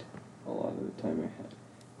enjoyed a lot of the time I had.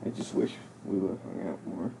 I just wish we would have hung out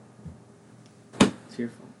more. It's your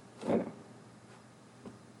fault. I know.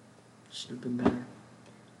 Should have been better.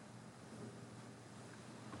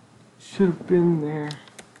 Should have been there.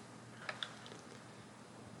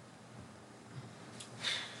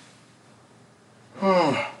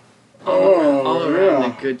 All around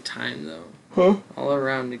a good time, though. Huh? All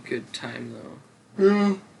around a good time, though.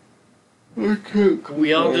 Yeah. I can't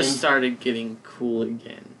We all just complain. started getting cool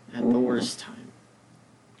again at the worst time.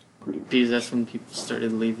 Pretty. Because that's when people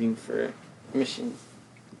started leaving for missions.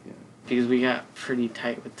 Yeah. Because we got pretty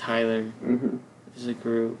tight with Tyler as a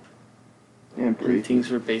group. And And things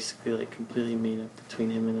were basically, like, completely made up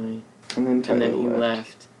between him and And then I. Tyler And then he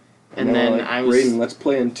left. And now, then like, I was... Brayden, let's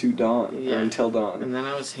play until dawn. Yeah. Or until dawn. And then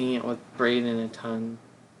I was hanging out with Brayden a ton.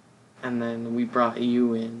 And then we brought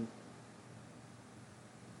you in.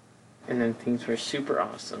 And then things were super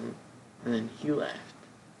awesome. And then he left.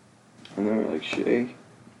 And then we're like, Shay,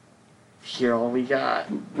 Here all we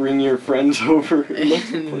got. bring your friends over. Let's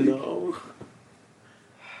play. No.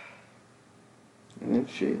 And then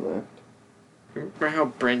Shay left. Remember how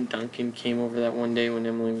Brent Duncan came over that one day when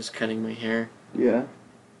Emily was cutting my hair? Yeah.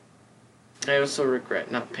 I also regret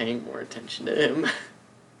not paying more attention to him.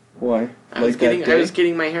 Why? I was that day?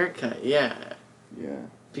 getting my hair cut, yeah. Yeah.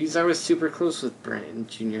 Because I was super close with Brent in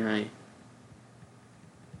junior high.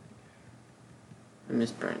 I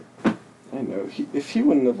miss Brent. I know. If he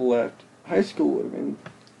wouldn't have left, high school would have been.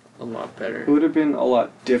 A lot better. It would have been a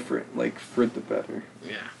lot different, like, for the better.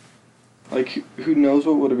 Yeah. Like, who knows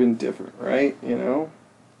what would have been different, right? You know?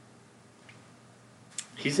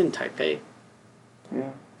 He's in Taipei.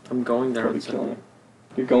 Yeah. I'm going there Probably on killing Sunday.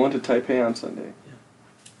 it. You're going to Taipei on Sunday. Yeah.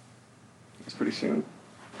 That's pretty soon.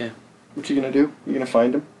 Yeah. What you gonna do? You gonna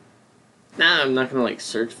find him? Nah, I'm not gonna, like,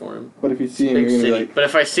 search for him. What if you see him? Big You're gonna city. be like, But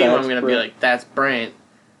if I see him, I'm "That's gonna be Brent. like, that's Brent.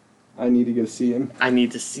 I need to go see him. I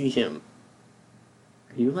need to see him.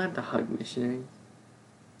 Are you allowed to hug missionaries?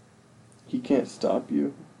 He can't stop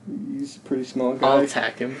you. He's a pretty small guy. I'll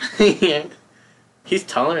attack him. Yeah. He's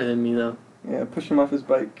taller than me, though. Yeah, push him off his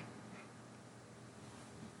bike.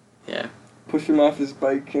 Yeah. Push him off his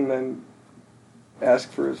bike and then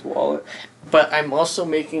ask for his wallet. But I'm also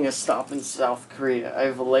making a stop in South Korea. I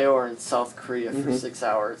have a layover in South Korea for 6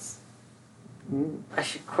 hours. Mm. I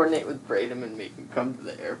should coordinate with Braden and make him come to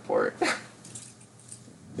the airport.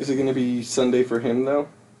 Is it gonna be Sunday for him though?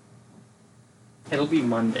 It'll be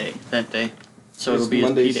Monday that day. So It's it'll be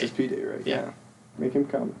Monday's his his P-Day. P-Day, right? Yeah. Make him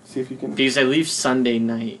come. See if you can. Because I leave Sunday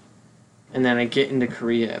night. And then I get into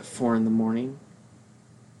Korea at 4 in the morning.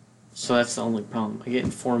 So that's the only problem. I get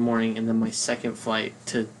in 4 in the morning and then my second flight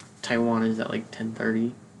to Taiwan is at like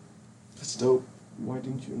 10:30. That's dope. Why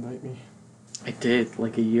didn't you invite me? I did,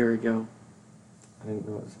 like a year ago. I didn't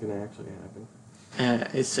know it was gonna actually happen.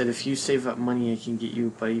 It said if you save up money I can get you a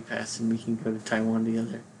buddy pass and we can go to Taiwan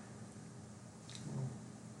together.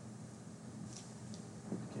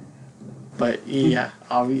 But yeah,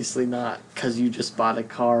 obviously not, because you just bought a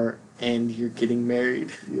car and you're getting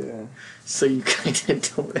married. Yeah. So you kind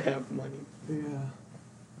of don't have money. Yeah.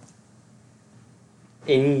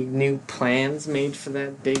 Any new plans made for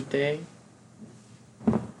that big day?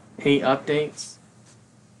 Any updates?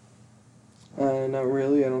 Not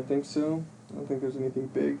really. I don't think so. I don't think there's anything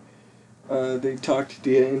big. They talked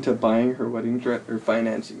Dia into buying her wedding dress or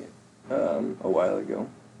financing it a while ago,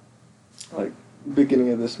 like beginning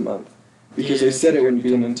of this month, because Yeah, they said I it think wouldn't be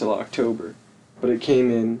you in told me. until October, but it came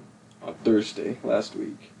in on Thursday last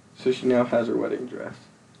week. So she now has her wedding dress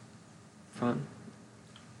Fun.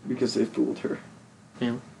 because they fooled her.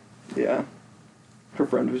 Yeah. Yeah. Her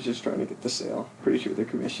friend was just trying to get the sale. Pretty sure the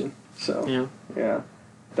commission. So Yeah. yeah,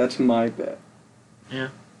 that's my bet. Yeah.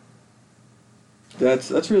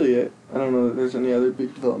 That's really it. I don't know that there's any other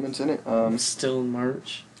big developments in it. Still in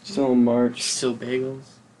March. Still in March. Still bagels.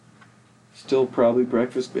 Still probably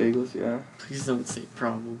breakfast bagels. Yeah. Please don't say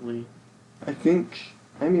probably. I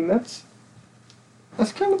mean that's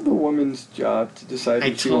kind of the woman's job to decide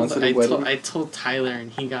what she wants at a wedding. I told Tyler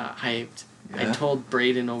and he got hyped. I Yeah. told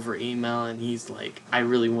Braden over email and he's like, I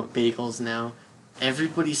really want bagels now.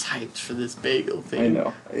 Everybody's hyped for this bagel thing. I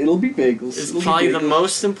know. It'll be bagels. It's It'll be probably the bagels.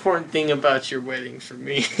 most important thing about your wedding for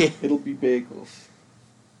me. It'll be bagels.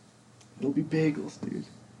 It'll be bagels, dude.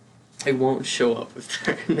 I won't show up if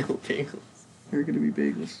there are no bagels. They're gonna be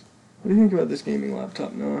bagels. What do you think about this gaming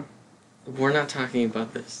laptop, Noah? We're not talking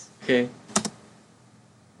about this, okay?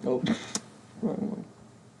 Oh, wrong one.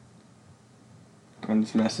 I'm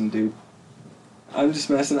just messing, dude. I'm just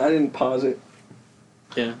messing. I didn't pause it.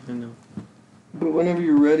 Yeah, I know. But whenever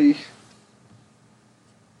you're ready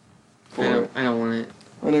for it, I don't want it.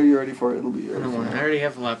 whenever you're ready for it, it'll be yours. I don't want it. I already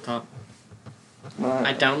have a laptop.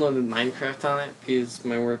 I downloaded Minecraft on it because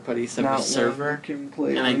my work buddy set up a server. Can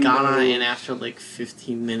play And I got on it, and after like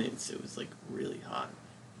 15 minutes, it was like really hot.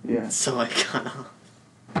 Yeah. So I got off.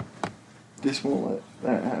 This won't let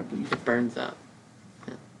that happen. It burns up.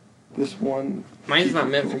 This one. Mine's not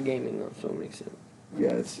meant for gaming though, so it makes sense.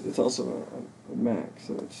 Yeah, it's also a Mac,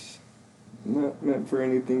 so it's not meant for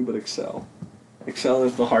anything but Excel. Excel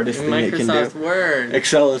is the hardest thing it can Microsoft do. Word.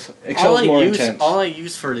 Excel's all more I use, intense. All I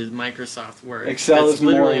use for it is Microsoft Word. Excel That's is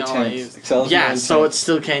more literally all I intense. use. Excel is yeah, more so it intense.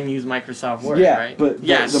 still can use Microsoft Word, Yeah, right? but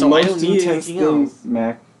yeah, the so most I don't need intense anything thing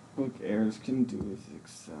else. MacBook Airs can do is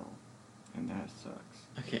Excel, and that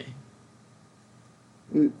sucks. Okay.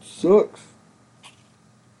 It sucks.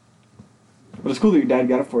 But it's cool that your dad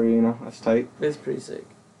got it for you. You know, that's tight. It's pretty sick.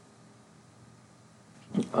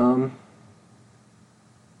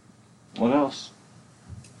 What else?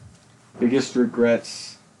 Biggest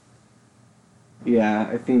regrets. Yeah,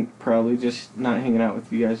 I think probably just not hanging out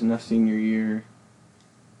with you guys enough senior year.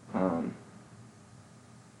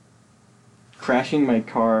 Crashing my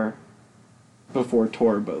car before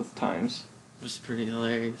tour both times. It was pretty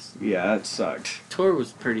hilarious. Yeah, it sucked. Tour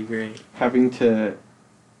was pretty great. Having to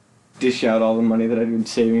dish out all the money that I'd been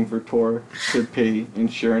saving for tour to pay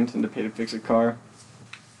insurance and to pay to fix a car.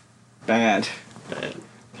 Bad. But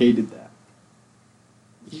Hated that.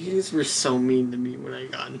 you guys were so mean to me when I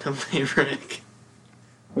got into my wreck.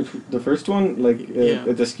 Which, the first one? Like, Yeah.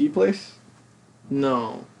 at the ski place?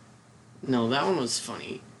 No, that one was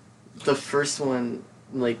funny. The first one,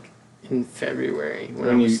 like in February when I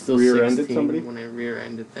When you was still rear-ended 16, somebody? when I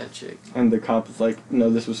rear-ended that chick. And the cop was like, no,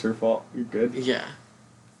 this was her fault. You're good. Yeah,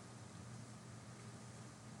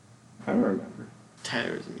 I don't remember.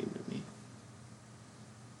 Tyler was mean to me.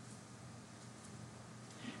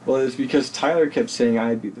 Well, it's because Tyler kept saying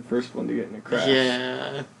I'd be the first one to get in a crash.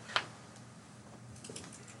 Yeah.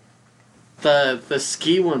 The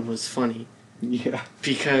ski one was funny Yeah.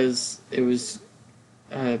 because it was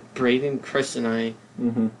Braden, Chris, and I,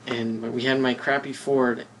 Mm-hmm. and we had my crappy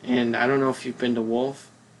Ford, and I don't know if you've been to Wolf,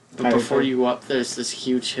 but I before have. you go up, there's this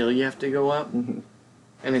huge hill you have to go up, Mm-hmm.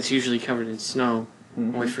 and it's usually covered in snow. Mm-hmm.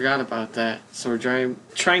 And we forgot about that, so we're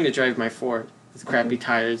trying to drive my Ford with crappy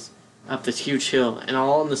tires up this huge hill, and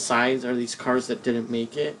all on the sides are these cars that didn't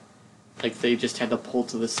make it, like they just had to pull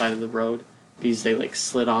to the side of the road because they like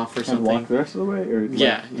slid off or And something, walk the rest of the way? Or like,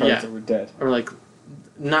 Yeah, cars yeah. that were dead? or like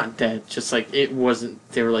not dead, just like it wasn't.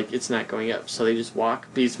 They were like, it's not going up, so they just walk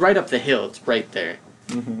because right up the hill, it's right there.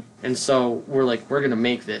 Mm-hmm. And so we're like, we're gonna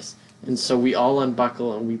make this. And so we all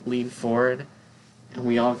unbuckle and we lean forward, and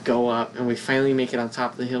we all go up, and we finally make it on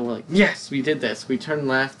top of the hill. We're like, yes, we did this. We turn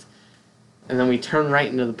left, and then we turn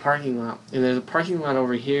right into the parking lot. And there's a parking lot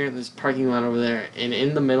over here, and there's a parking lot over there, and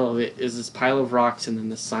in the middle of it is this pile of rocks, and then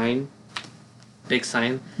the sign, big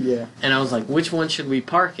sign. Yeah. And I was like, which one should we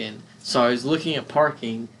park in? So I was looking at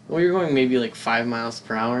parking, and we were going maybe like 5 miles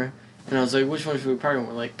per hour. And I was like, which one should we park on?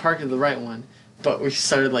 We're like, park at the right one. But we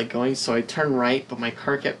started like going, so I turned right, but my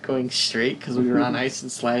car kept going straight because we were on ice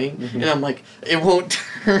and sliding. And I'm like, it won't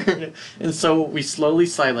turn. And so we slowly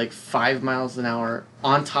slide like 5 miles an hour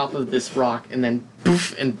on top of this rock and then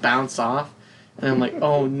poof and bounce off. And I'm like,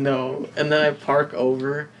 oh no. And then I park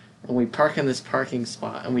over and we park in this parking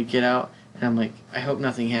spot and we get out and I'm like, I hope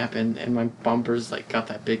nothing happened. And my bumper's like got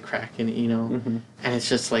that big crack in it, you know? And it's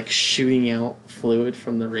just like shooting out fluid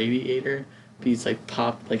from the radiator. These like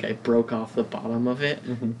popped, like I broke off the bottom of it.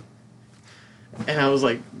 And I was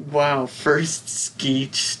like, wow, first ski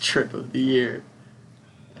trip of the year.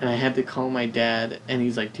 And I had to call my dad and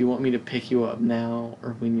he's like, do you want me to pick you up now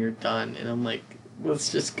or when you're done? And I'm like,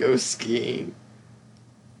 let's just go skiing.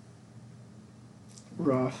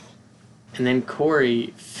 Rough. And then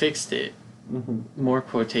Corey fixed it. More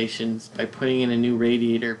quotations by putting in a new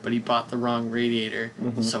radiator, but he bought the wrong radiator,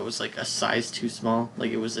 so it was like a size too small.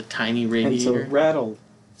 Like it was a tiny radiator. And so it rattled.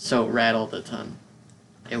 So it rattled a ton.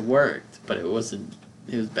 It worked, but it wasn't.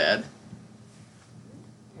 It was bad.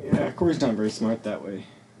 Yeah, Corey's not very smart that way.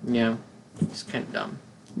 Yeah, it's kind of dumb.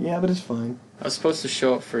 Yeah, but it's fine. I was supposed to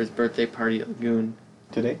show up for his birthday party at Lagoon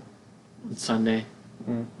Today? on Sunday,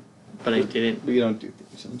 but I didn't. But you don't do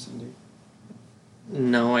things on Sunday.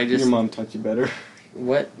 No, I just. Your mom taught you better.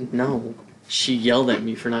 What? No. She yelled at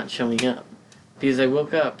me for not showing up. Because I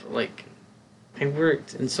woke up, like, I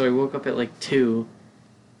worked, and so I woke up at, like, 2,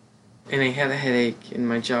 and I had a headache, and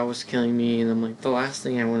my jaw was killing me, and I'm like, the last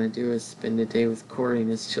thing I want to do is spend a day with Corey and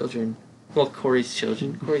his children. Well, Corey's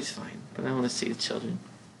children. Corey's fine, but I want to see the children.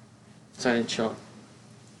 So I didn't show up.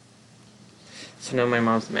 So now my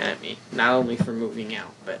mom's mad at me. Not only for moving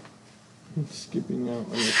out, but... Skipping out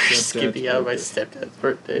on your skipping out of my stepdad's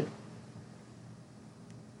birthday.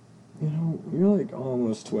 You know, you're like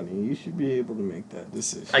almost 20. You should be able to make that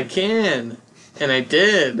decision. I can. And I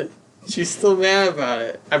did. She's still mad about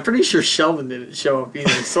it. I'm pretty sure Sheldon didn't show up either,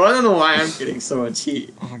 so I don't know why I'm getting so much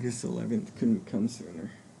heat. August 11th couldn't come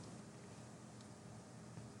sooner.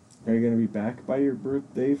 Are you going to be back by your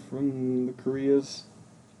birthday from the Koreas?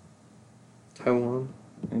 Taiwan?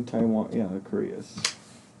 And Taiwan, yeah, the Koreas.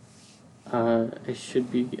 I should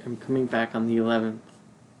be... I'm coming back on the 11th.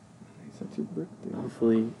 That's your birthday.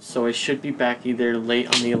 Hopefully. So I should be back either late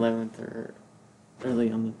on the 11th or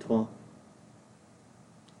early on the 12th.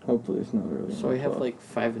 Hopefully it's not early. So I have like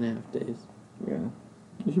 5.5 days. Yeah.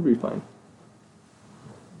 You should be fine.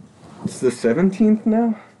 It's the 17th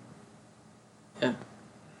now? Yeah.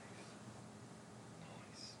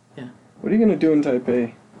 Yeah. What are you going to do in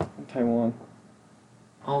Taipei? In Taiwan?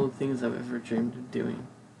 All the things I've ever dreamed of doing.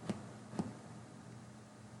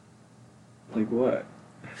 Like what?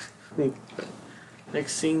 Like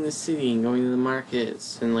seeing the city and going to the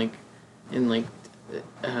markets and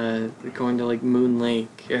going to like Moon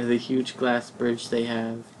Lake or the huge glass bridge they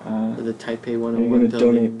have or the Taipei 101 Are you going to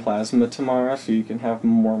building. donate plasma tomorrow so you can have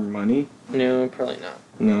more money? No, probably not.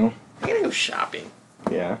 No? I'm gonna go shopping.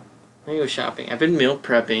 Yeah. I'm gonna go shopping. I've been meal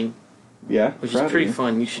prepping. Yeah? Which is pretty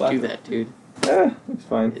fun. You should do that, dude. Yeah, it's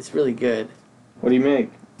fine. It's really good. What do you make?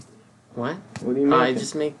 What? What do you make? I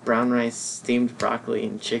just make brown rice, steamed broccoli,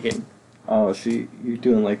 and chicken. Oh, so you're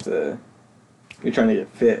doing like the... You're trying to get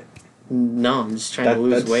fit. No, I'm just trying to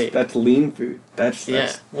lose weight. That's lean food. That's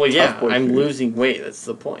well, yeah, tough boy I'm food. losing weight. That's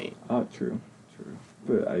the point. Oh, true.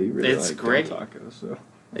 But I really It's like great. Del Taco, so...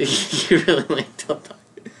 You really like Del Taco.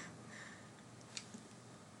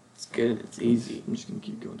 It's good. It's easy. I'm just gonna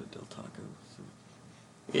keep going to Del Taco. So.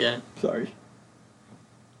 Yeah. Sorry.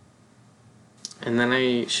 And then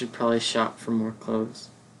I should probably shop for more clothes.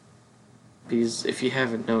 Because if you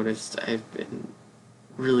haven't noticed, I've been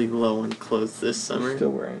really low on clothes this summer. Still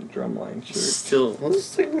wearing drumline shirts. Still. Well,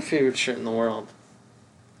 this is like my favorite shirt in the world.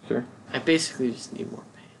 Sure. I basically just need more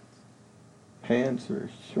pants. Pants or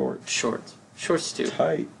shorts? Shorts. Shorts too.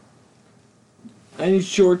 Tight. I need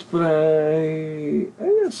shorts, but I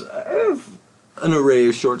guess I have an array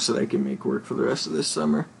of shorts that I can make work for the rest of this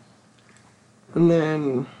summer. And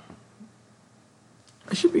then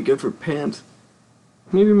I should be good for pants.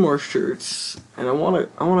 Maybe more shirts. And I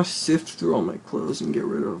wanna sift through all my clothes and get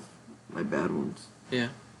rid of my bad ones. Yeah.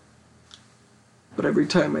 But every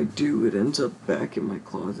time I do, it ends up back in my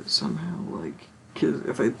closet somehow. Like, 'cause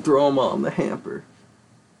if I throw them all in the hamper,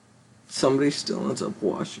 somebody still ends up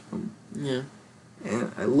washing them. Yeah.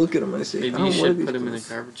 And I look at them and I say, Maybe I don't you wear should these put them in a clothes.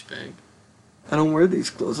 garbage bag. I don't wear these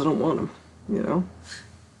clothes. I don't want them. You know?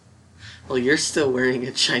 Well, you're still wearing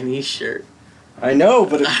a Chinese shirt. I know,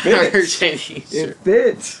 but it Our fits. Chinese It shirt.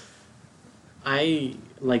 fits. I,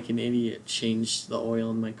 like an idiot, changed the oil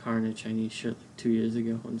in my car in a Chinese shirt like 2 years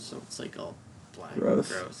ago, and so it's like all black Gross.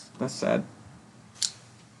 and gross. That's sad.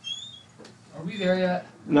 Are we there yet?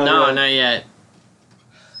 No, not yet.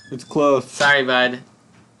 It's close. Sorry, bud.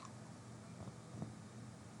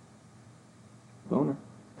 Boner.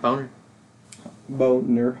 Boner.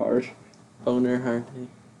 Boner hard. Boner hard.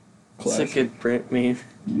 It's a good Brent meme.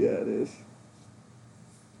 Yeah, it is.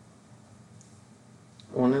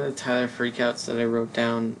 One of the Tyler freakouts that I wrote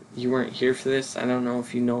down, you weren't here for this, I don't know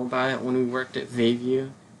if you know about it, when we worked at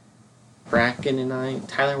Bayview, Bracken and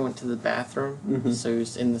Tyler went to the bathroom, so he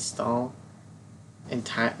was in the stall, and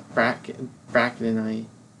Bracken and I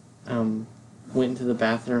went into the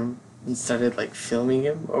bathroom and started like filming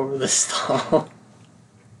him over the stall.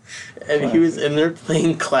 And he was in there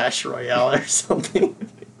playing Clash Royale or something.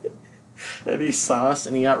 And he saw us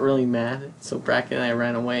and he got really mad, so Bracken and I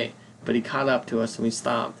ran away. But he caught up to us and we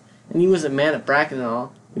stopped. And he wasn't mad at Bracken at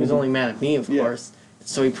all. He was only mad at me, of course.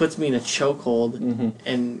 So he puts me in a chokehold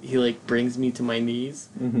and he like brings me to my knees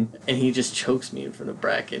and he just chokes me in front of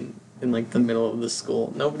Bracken in like the middle of the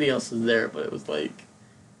school. Nobody else was there, but it was like...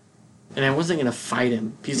 And I wasn't going to fight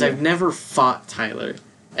him because I've never fought Tyler.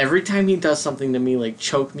 Every time he does something to me, like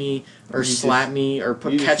choke me or slap me or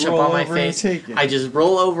put ketchup on my face, I just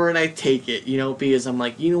roll over and I take it, you know, because I'm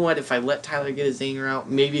like, you know what, if I let Tyler get his anger out,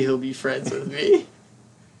 maybe he'll be friends with me.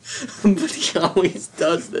 But he always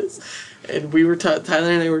does this. And we were Tyler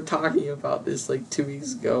and I were talking about this like 2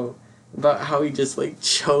 weeks ago, about how he just like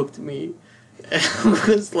choked me. And it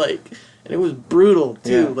was like, and it was brutal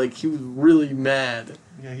too, like he was really mad.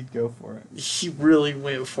 Yeah, he'd go for it. He really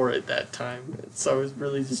went for it that time. So I was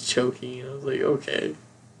really just choking, and I was like, okay.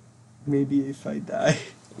 Maybe if I die.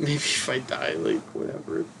 Maybe if I die, like,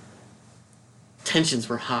 whatever. Tensions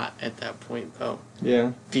were hot at that point, though.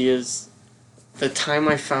 Yeah. Because the time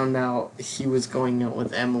I found out he was going out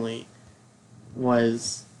with Emily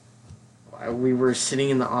was... We were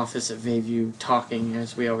sitting in the office at Bayview talking,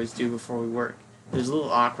 as we always do before we work. It was a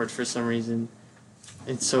little awkward for some reason.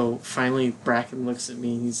 And so finally Bracken looks at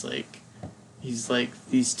me and he's like,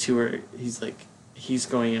 these two are, he's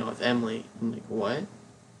going out with Emily. I'm like, what?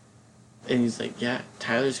 And he's like, yeah,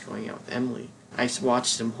 Tyler's going out with Emily. I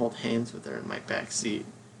watched him hold hands with her in my back seat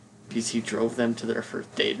because he drove them to their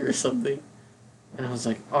first date or something. And I was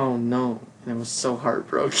like, oh no. And I was so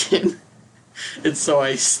heartbroken. And so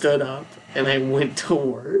I stood up and I went to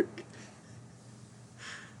work.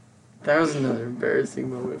 That was another embarrassing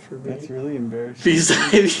moment for me. That's really embarrassing.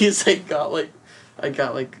 Because I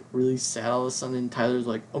got really sad all of a sudden, and Tyler's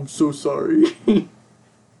like, I'm so sorry. And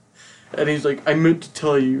he's like, I meant to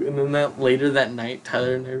tell you. And then later that night,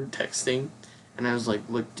 Tyler and I were texting, and I was like,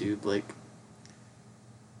 look, dude, like,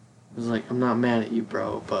 I was like, I'm not mad at you,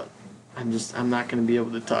 bro, but I'm not going to be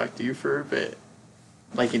able to talk to you for a bit.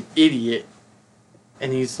 Like an idiot.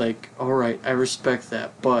 And he's like, alright, I respect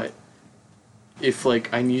that, but if,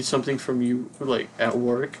 like, I need something from you, like, at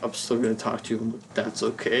work, I'm still gonna talk to you. I'm like, that's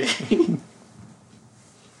okay.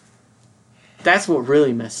 That's what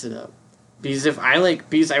really messed it up. Because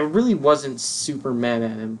because I really wasn't super mad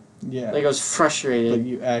at him. Yeah. Like, I was frustrated. But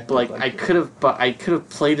you acted like like I could have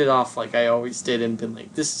played it off like I always did and been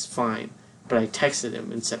like, this is fine. But I texted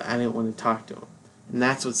him and said I didn't want to talk to him. And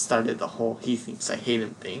that's what started the whole he thinks I hate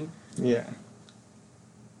him thing. Yeah.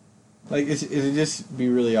 Like, it'd just be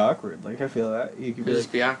really awkward. Like, I feel that. You could It'd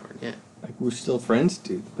just be awkward, yeah. like, we're still friends,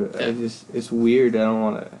 dude. But Yeah. it's weird.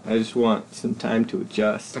 I just want some time to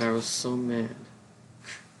adjust. But I was so mad.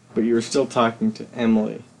 But you were still talking to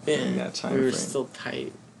Emily during Yeah, that time we were frame. still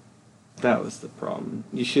tight. That was the problem.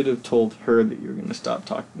 You should have told her that you were going to stop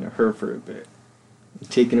talking to her for a bit.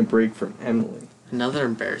 Taking a break from Emily. Another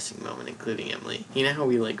embarrassing moment, including Emily. You know how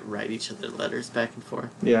we, like, write each other letters back and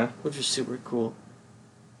forth? Yeah. Which was super cool.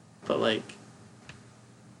 But, like...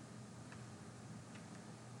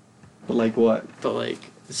 But like what? But,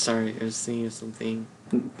 like... Sorry, I was thinking of something.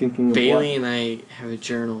 Thinking of Bailey what? and I have a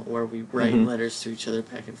journal where we write Mhm. letters to each other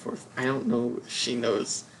back and forth. I don't know if she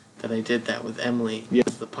knows that I did that with Emily. Yeah.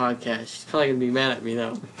 With the podcast. She's probably going to be mad at me,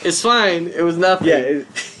 though. It's fine. It was nothing.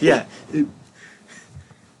 Yeah.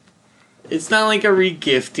 It's not like a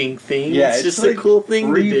re-gifting thing. Yeah, it's just like a cool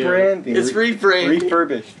thing to do. rebranding. It's rebranding.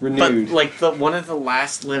 Refurbished. Renewed. But, like, one of the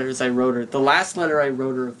last letters I wrote her, the last letter I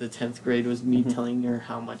wrote her of the 10th grade was me telling her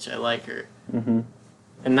how much I like her. Mm-hmm.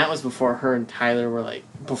 And that was before her and Tyler were, like,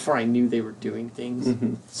 before I knew they were doing things.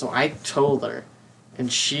 Mm-hmm. So I told her,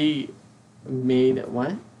 and she made,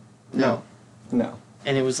 what? No.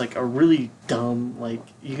 And it was, like, a really dumb, like,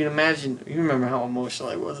 you can imagine, you remember how emotional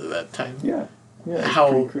I was at that time. Yeah. Yeah. It's How-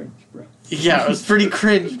 pretty cringe, bro. Yeah, it was pretty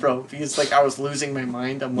cringe, bro, because, like, I was losing my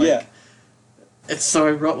mind. I'm like... Yeah. And so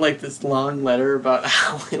I wrote, like, this long letter about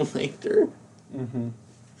how I liked her. Mm-hmm.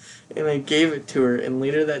 And I gave it to her, and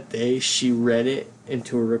later that day, she read it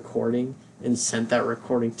into a recording, and sent that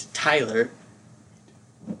recording to Tyler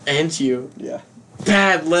and you. Yeah.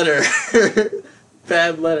 Bad letter.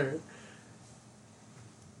 Bad letter.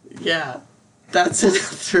 Yeah. That's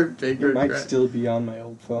another big It regret. might still be on my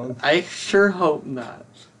old phone. I sure hope not.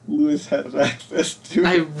 Lewis has access to it.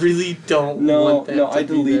 I really don't No, want that to I be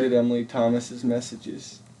deleted there. Emily Thomas's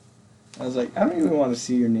messages. I was like, I don't even want to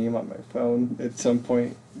see your name on my phone at some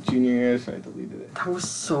point junior year, so I deleted it. That was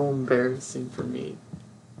so embarrassing for me.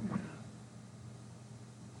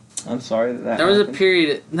 I'm sorry that There was a happened.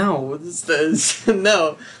 period. No,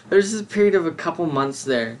 no. There's this period of a couple months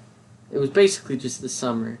there. It was basically just the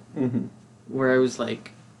summer Mm-hmm. where I was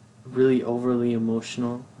like really overly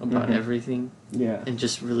emotional about Mhm. everything Yeah. and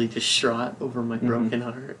just really distraught over my broken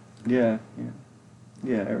heart. Yeah.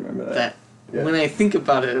 Yeah, I remember that. That Yeah. when I think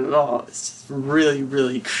about it at all, it's just really,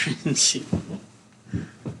 really cringy.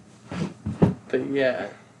 But yeah.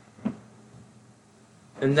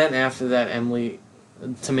 And then after that, Emily,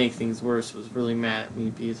 to make things worse, was really mad at me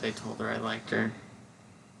because I told her I liked her,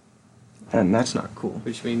 And that's not cool.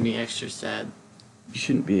 which made me extra sad. You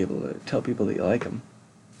shouldn't be able to tell people that you like them.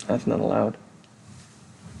 That's not allowed.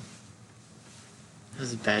 That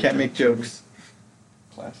was a bad Can't joke. make jokes.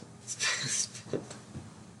 Classic.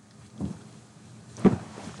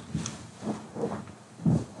 Can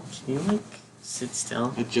you, like, sit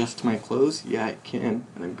still? Adjust my clothes? Yeah, I can,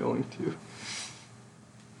 and I'm going to.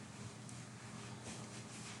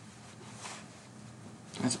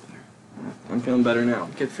 That's better. I'm feeling better now.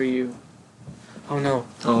 Good for you. Oh no.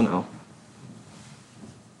 Oh no.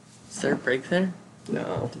 Is there a break there?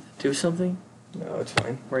 No. Do something? No, it's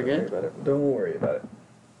fine. We're Don't good? worry about it. Don't worry about it.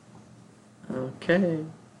 Okay.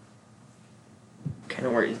 Kind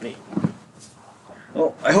of worries me.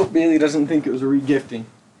 Well, I hope Bailey doesn't think it was a regifting.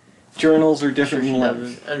 Journals are I'm sure different she than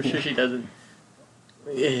letters. doesn't. I'm sure she doesn't.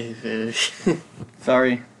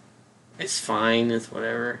 Sorry. It's fine. It's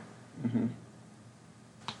whatever. Mm-hmm.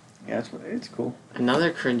 Yeah, it's cool.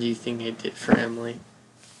 Another cringy thing I did for Emily.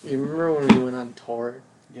 You remember when we went on tour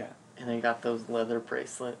Yeah, and I got those leather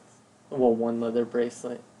bracelets? Well, one leather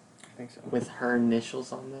bracelet I think so. with her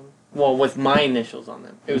initials on them. Well, with my initials on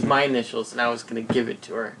them. It was my initials, and I was gonna give it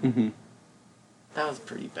to her. Mm-hmm. That was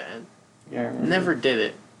pretty bad. Yeah, I remember. Never did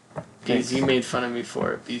it because Thanks. you made fun of me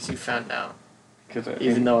for it because you found out, Because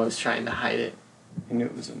even though I was trying to hide it. I knew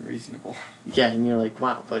it was unreasonable. Yeah, and you're like,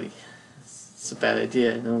 "Wow, buddy, it's a bad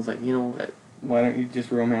idea." And I was like, "You know what? Why don't you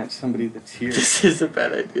just romance somebody that's here? This is a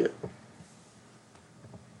bad idea."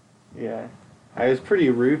 Yeah. I was pretty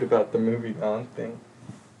rude about the movie Gone thing.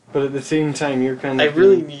 But at the same time, you're kind I of...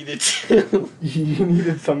 really needed to. You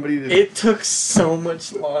needed somebody to... It took so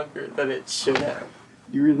much longer than it should have.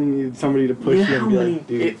 You really needed somebody to push You you, know how and be many? like,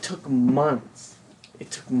 dude. It took months.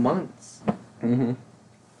 It took months. Mm-hmm.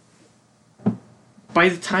 By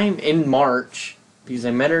the time in March, because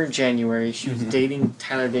I met her in January, she was Mhm. dating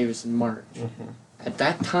Tyler Davis in March. Mm-hmm. At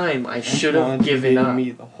that time, I should have given up.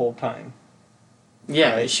 me the whole time.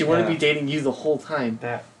 Yeah, Right, she wanted to yeah. be dating you the whole time.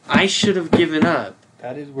 That I should have given up.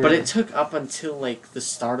 is where... But it took up until like the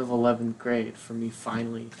start of 11th grade for me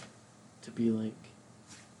finally to be like,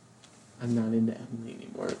 I'm not into Emily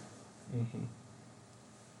anymore. Mm-hmm.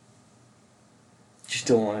 You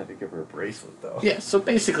still wanted to give her a bracelet, though. Yeah, so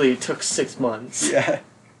basically it took 6 months. Yeah.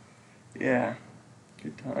 Yeah.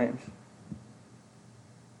 Good times.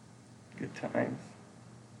 Good times.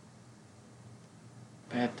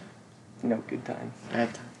 Bad times. No, good times.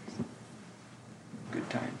 Bad times. Good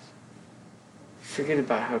times. Forget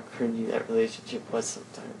about how cringy that relationship was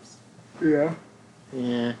sometimes. Yeah.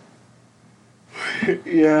 Yeah,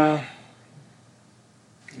 Yeah.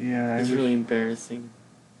 Yeah, it's really embarrassing.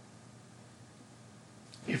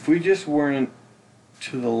 If we just weren't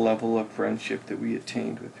to the level of friendship that we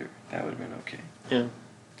attained with her, that would have been okay. Yeah.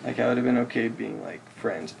 Like, I would have been okay being, like,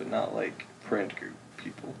 friends, but not, like, friend group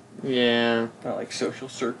people. Yeah. Not, like, social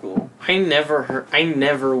circle. I never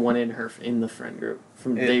wanted her in the friend group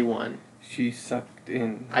from day one. She sucked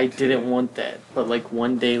in. I to didn't it. want that. But like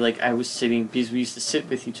one day, like I was sitting, because we used to sit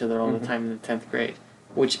with each other all Mhm. the time in the 10th grade,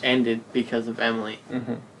 which ended because of Emily.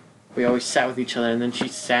 Mm-hmm. We always sat with each other, and then she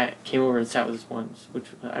came over and sat with us once, which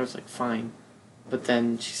I was like, fine. But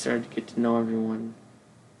then she started to get to know everyone,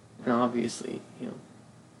 and obviously,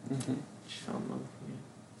 Mm-hmm. she fell in love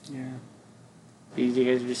with me. Yeah. Because you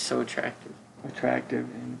guys are just so attractive. Attractive,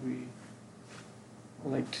 and we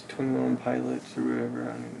liked 21 Pilots or whatever,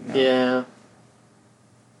 I don't even know. Yeah.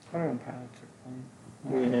 21 Pilots are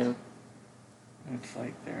fun. Yeah. It's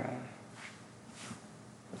like their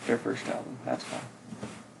first album. That's fun.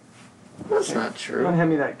 That's Hey, not You want to true. hand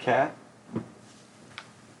me that cat?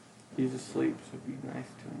 He's asleep, so be nice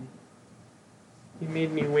to him. You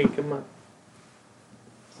made me wake him up.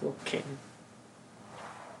 Still can.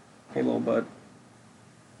 Hey, little bud.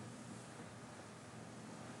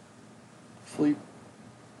 Sleep.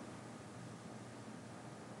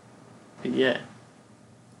 But yeah,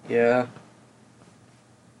 Yeah.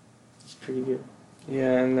 it's pretty good.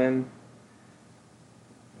 Yeah, and then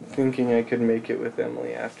thinking I could make it with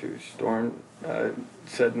Emily after Storm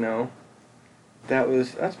said no.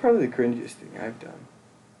 That's probably the cringiest thing I've done.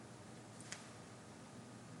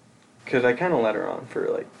 Because I kind of let her on for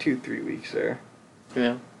like 2-3 weeks there.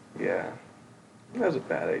 Yeah. Yeah. That was a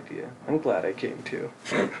bad idea. I'm glad I came too.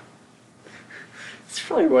 It's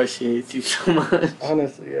probably why she hates you so much.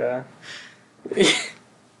 Honestly, yeah.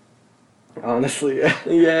 Honestly, yeah.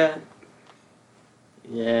 Yeah.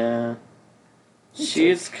 Yeah. She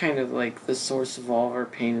is kind of like the source of all of our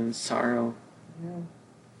pain and sorrow Yeah.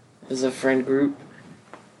 as a friend group.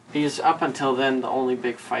 Because up until then, the only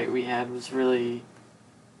big fight we had was really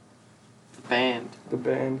the band. The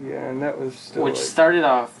band, yeah, and that was still Which like, started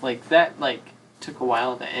off, like, that, like, took a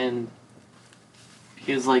while to end.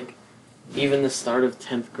 Because, like, even the start of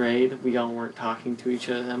 10th grade, we all weren't talking to each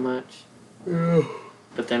other that much. yeah.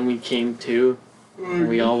 But then we came to, and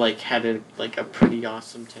we all, like, had a pretty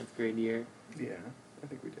awesome 10th grade year. Yeah, I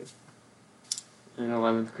think we did. And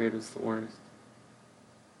 11th grade was the worst.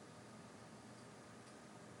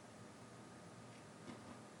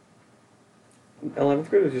 '11th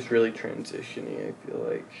grade was just really transition-y, I feel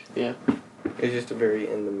like. Yeah. It's just a very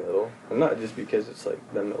in the middle. And not just because it's like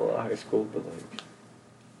the middle of high school, but like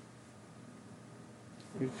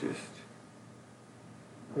it's just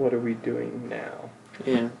what are we doing now?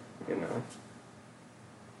 Yeah. You know?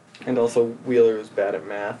 And also Wheeler was bad at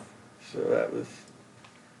math, so that was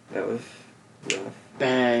rough.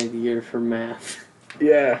 Bad year for math.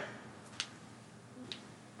 Yeah.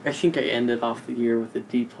 I think I ended off the year with a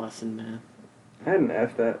D+ in math. I had an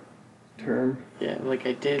F that term. Yeah, like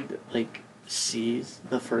I did like C's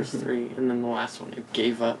the first three, and then the last one I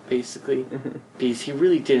gave up basically because he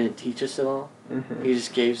really didn't teach us at all. He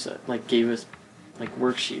just gave us like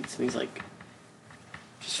worksheets, and he's like,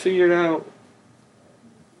 just figure it out.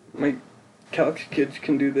 My calc kids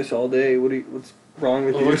can do this all day. What's wrong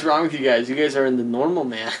with you? What's wrong with you guys? You guys are in the normal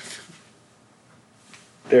math.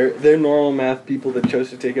 They're normal math people that chose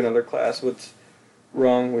to take another class. What's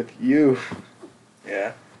wrong with you?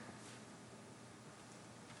 Yeah.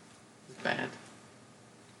 Bad.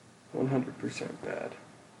 100% bad.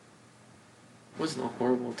 Wasn't a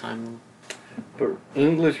horrible time though. But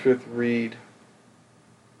English with Reed.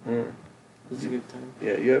 It was a good time.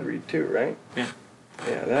 Yeah, you had Reed too, right? Yeah.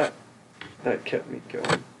 Yeah, that kept me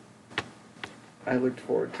going. I looked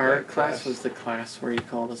forward to Our that class was the class where he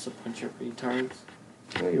called us a bunch of retards.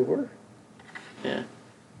 Oh, you were? Yeah.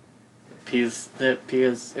 Because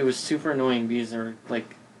it was super annoying because there were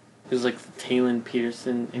like it was like the Taylon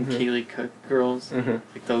Peterson and Kaylee Cook girls.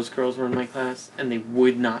 Like those girls were in my class and they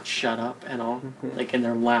would not shut up at all. Like, and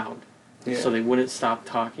they're loud. Yeah. So they wouldn't stop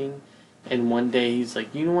talking. And one day he's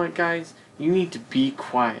like, you know what, guys? You need to be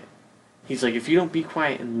quiet. He's like, if you don't be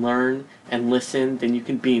quiet and learn and listen, then you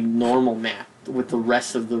can be in normal math with the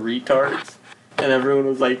rest of the retards. And everyone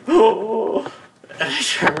was like, oh. And I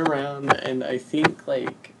turn around and I think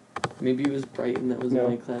like maybe it was Brighton that was in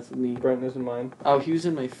my class with me. Brent is in mine. Oh, he was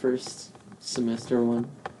in my first semester one.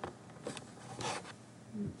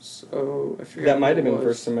 So I forget. That might have what it been was.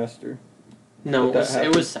 first semester. No, But that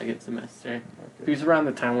it was second semester. It Okay. was around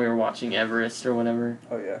the time we were watching Everest or whatever.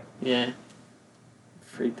 Oh, yeah. Yeah.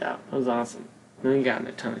 Freaked out. It was awesome. Then he got in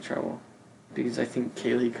a ton of trouble. Because I think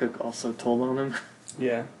Kaylee Cook also told on him.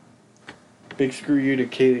 Yeah. Big screw you to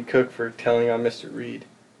Kaylee Cook for telling on Mr. Reed.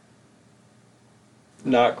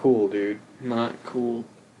 Not cool, dude. Not cool.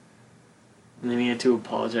 And then he had to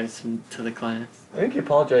apologize to the class. I think he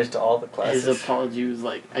apologized to all the classes. His apology was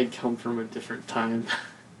like, I come from a different time.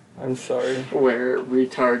 I'm sorry. Where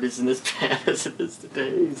retard isn't as bad as it is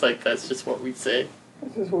today. He's like, that's just what we say.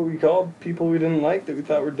 This is what we called people we didn't like that we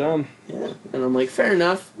thought were dumb. Yeah. And I'm like, fair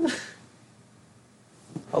enough.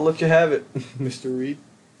 I'll let you have it, Mr. Reed.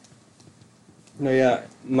 No, yeah,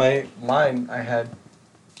 mine I had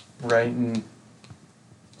Brighton.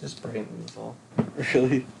 Just Brighton was all.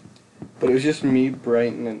 Really? But it was just me,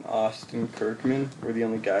 Brighton, and Austin Kirkman were the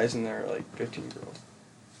only guys, and there were like 15 girls.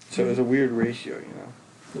 So it was a weird ratio, you know.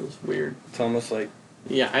 It was weird. It's almost like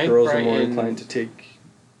Yeah, I had girls Brighton, are more inclined to take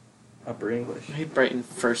upper English. I had Brighton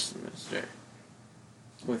first semester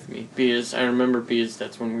with me. Because I remember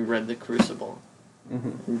that's when we read The Crucible.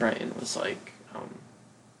 And Brighton was like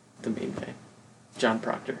the main guy. John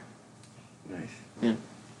Proctor. Nice. Yeah.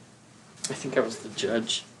 I think I was the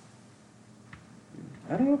judge.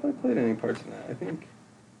 I don't know if I played any parts in that. I think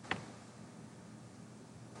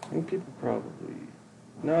think people probably...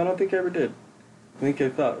 No, I don't think I ever did. I think I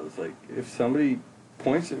thought it was like, if somebody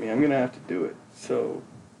points at me, I'm going to have to do it. So,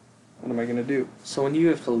 what am I going to do? So when do you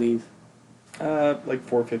have to leave? Like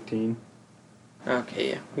 4:15. Okay,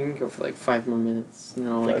 yeah. We can go for like 5 more minutes and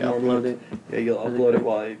then I'll 5 more upload minutes. it. Yeah, you'll I think upload it we-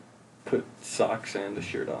 while I put socks and a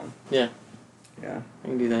shirt on. Yeah. Yeah. I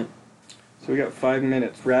can do that. So we got 5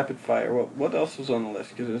 minutes. Rapid fire. What else was on the list?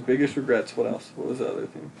 Because there's biggest regrets. What else? What was the other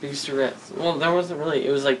thing? Biggest regrets. Well, there wasn't really.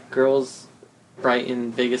 It was like girls,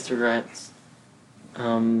 Brighton, biggest regrets.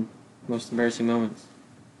 Most embarrassing moments.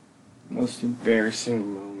 Most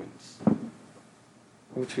embarrassing moments.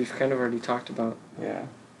 Which we've kind of already talked about. Yeah.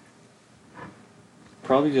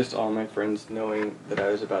 Probably just all my friends knowing that I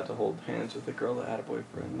was about to hold hands with a girl that had a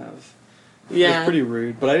boyfriend. That was... Yeah. It was pretty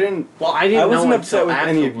rude, but I didn't... Well, I didn't I wasn't know upset until with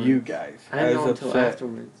any of afterwards. you guys. I didn't know was until upset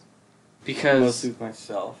afterwards. Because mostly with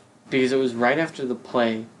myself. it was right after the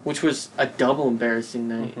play, which was a double embarrassing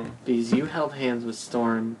night. Mhm. Because you held hands with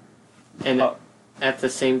Storm, and at the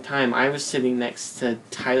same time, I was sitting next to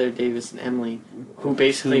Tyler, Davis, and Emily, who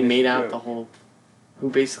basically Penis made out joke. the whole. Who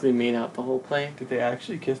basically made out the whole play. Did they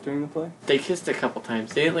actually kiss during the play? They kissed a couple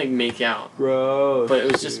times. They didn't like make out, Gross. but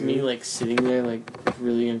it was just me dude. like sitting there like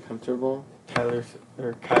really uncomfortable.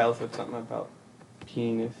 Kyle said something about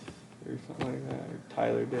penis or something like that, or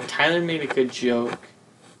Tyler did. Tyler made a good joke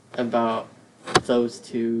about those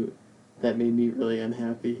two that made me really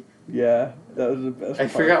unhappy. Yeah, that was the best I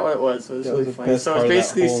part. forgot what it was. It was That was really the funny. best So I was part of that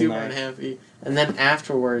basically whole super night. unhappy. And then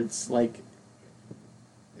afterwards, like,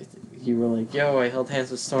 you were like, yo, I held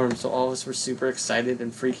hands with Storm, so all of us were super excited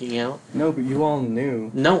and freaking out. No, but you all knew.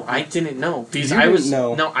 No, I didn't know. Because You I didn't was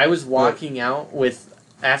know. No, I was walking out with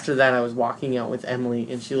after that I was walking out with Emily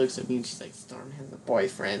and she looks at me and she's like, Storm has a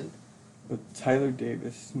boyfriend. But Tyler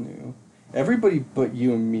Davis knew. Everybody but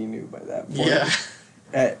you and me knew by that point. Yeah.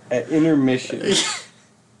 At intermission,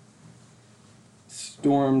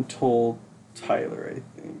 Storm told Tyler,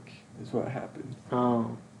 I think, is what happened.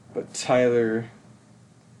 Oh. But Tyler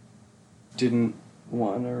didn't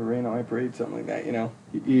want to rain on my parade, something like that, you know?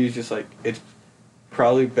 He was just like, it's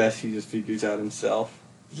probably best he just figures out himself.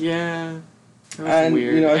 Yeah. That was And,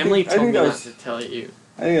 weird. you know, I Emily think told me that not was- to tell you.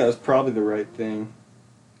 I think that was probably the right thing.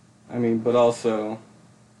 I mean, but also,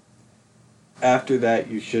 after that,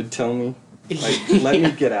 you should tell me. Like, let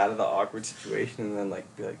me get out of the awkward situation and then,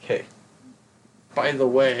 like, be like, hey. By the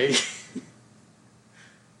way,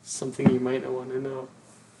 something you might not want to know.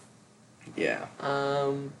 Yeah.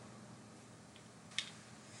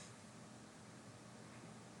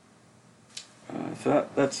 So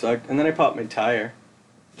that sucked. And then I popped my tire.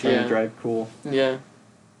 Trying Yeah. to drive cool. Yeah.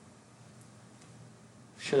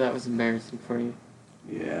 Sure, that was embarrassing for you.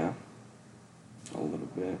 Yeah. A little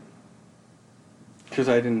bit. Because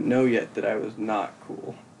I didn't know yet that I was not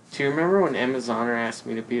cool. Do you remember when Emma Zonner asked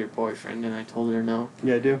me to be her boyfriend and I told her no?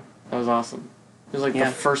 Yeah, I do. That was awesome. It was like Yeah.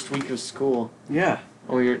 the first week of school. Yeah.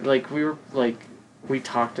 We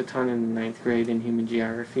talked a ton in the 9th grade in human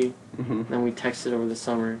geography. Mm-hmm. And then we texted over the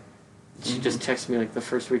summer. She just texted me like the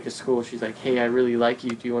first week of school. She's like, hey, I really like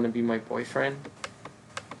you. Do you want to be my boyfriend?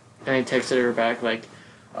 And I texted her back like,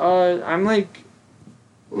 I'm like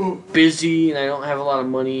busy and I don't have a lot of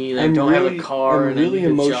money and I don't have a car I'm and really I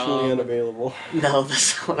need emotionally a job. unavailable. No,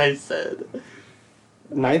 that's what I said.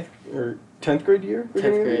 9th or 10th grade year? 10th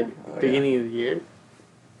Beginning of the grade. year? Oh, yeah. Beginning of the year.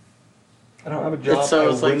 I don't have a job. So I I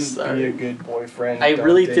was like, wouldn't sorry. be a good boyfriend. I Don't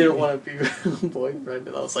really date didn't me. want to be her boyfriend,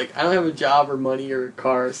 and I was like, I don't have a job or money or a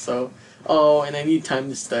car, so and I need time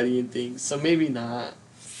to study and things, so maybe not.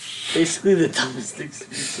 Basically, the dumbest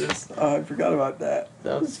excuses. Oh, I forgot about that.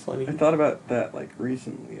 That was funny. I thought about that like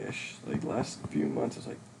recently-ish, like last few months. I was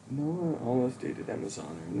like, Noah almost dated Emma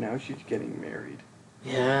Zonner. Now she's getting married.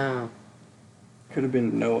 Yeah. Could have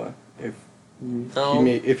been Noah if No.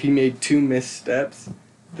 he made 2 missteps.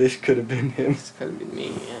 This could have been him. This could have been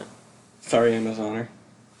me. Yeah. Sorry, Emma Zonner.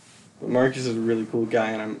 But Marcus is a really cool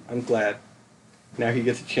guy, and I'm glad. Now he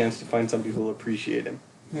gets a chance to find somebody who will appreciate him.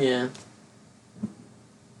 Yeah.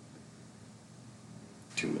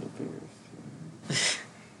 2 middle fingers.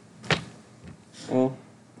 Well,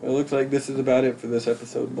 it looks like this is about it for this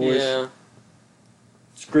episode, boys. Yeah.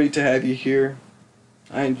 It's great to have you here.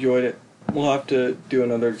 I enjoyed it. We'll have to do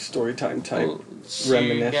another story time type. We'll see you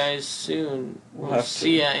reminisce. guys soon. We'll We'll have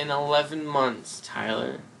see to. ya in 11 months,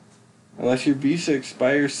 Tyler. Unless your visa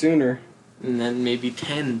expires sooner. And then maybe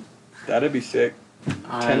 10. That'd be sick.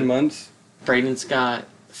 10 months. Braden's got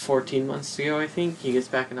 14 months to go, I think. He gets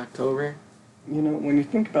back in October. You know, when you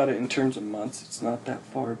think about it in terms of months, it's not that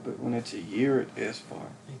far, but when it's a year, it is far.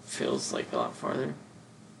 It feels like a lot farther.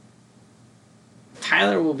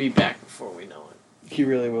 Tyler will be back before we know it. He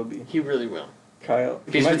really will be. He really will. Kyle.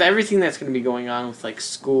 Because with everything that's going to be going on with, like,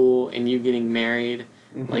 school and you getting married,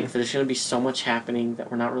 Mhm. like, there's going to be so much happening that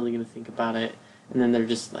we're not really going to think about it. And then they're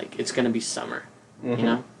just, like, it's going to be summer, Mhm. you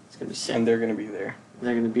know? It's going to be sick. And they're gonna be there,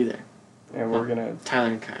 They're going to be there. and we're gonna Tyler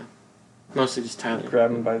and Kyle. Mostly just Tyler.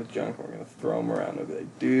 grab them by the junk. We're gonna throw them around and be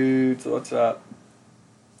like, dudes, what's up?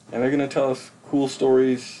 And they're gonna tell us cool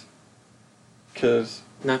stories, cause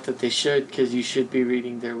Not that they should, because you should be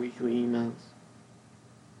reading their weekly emails.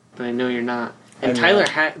 But I know you're not. And I'm Tyler,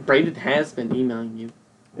 not. Braden has been emailing you.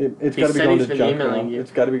 it's He got to be said going he's to been junk emailing mail. you.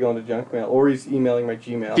 It's got to be going to junk mail, or he's emailing my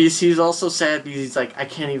Gmail. Because he's also sad because he's like, I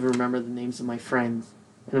can't even remember the names of my friends.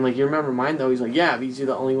 And I'm like, you remember mine though? He's like, yeah, because you're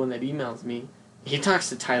the only one that emails me. He talks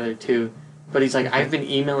to Tyler too. But he's like, I've been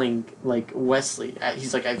emailing, like, Wesley.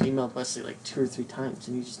 He's like, I've emailed Wesley, like, 2 or 3 times,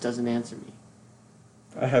 and he just doesn't answer me.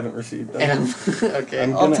 I haven't received them. And I'm, okay,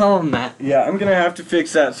 I'm I'll gonna- tell him that. Yeah, I'm gonna have to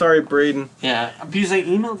fix that. Sorry, Braden. Yeah, because I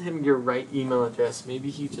emailed him your right email address. Maybe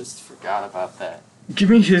he just forgot about that. Give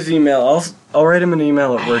me his email. I'll write him an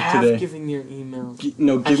email at work I have today. given your email. Give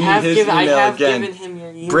me his I email have again. given him your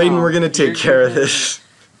email. Braden, we're gonna take You're care of giving this.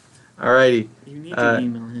 Alrighty. him- You need to Uh,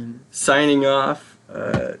 email him. Signing off.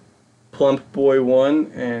 Plump Boy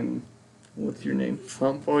 1 and what's your name?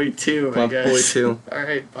 Plump Boy 2, Plump I Boy guess. 2.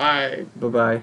 Alright, bye. Bye bye.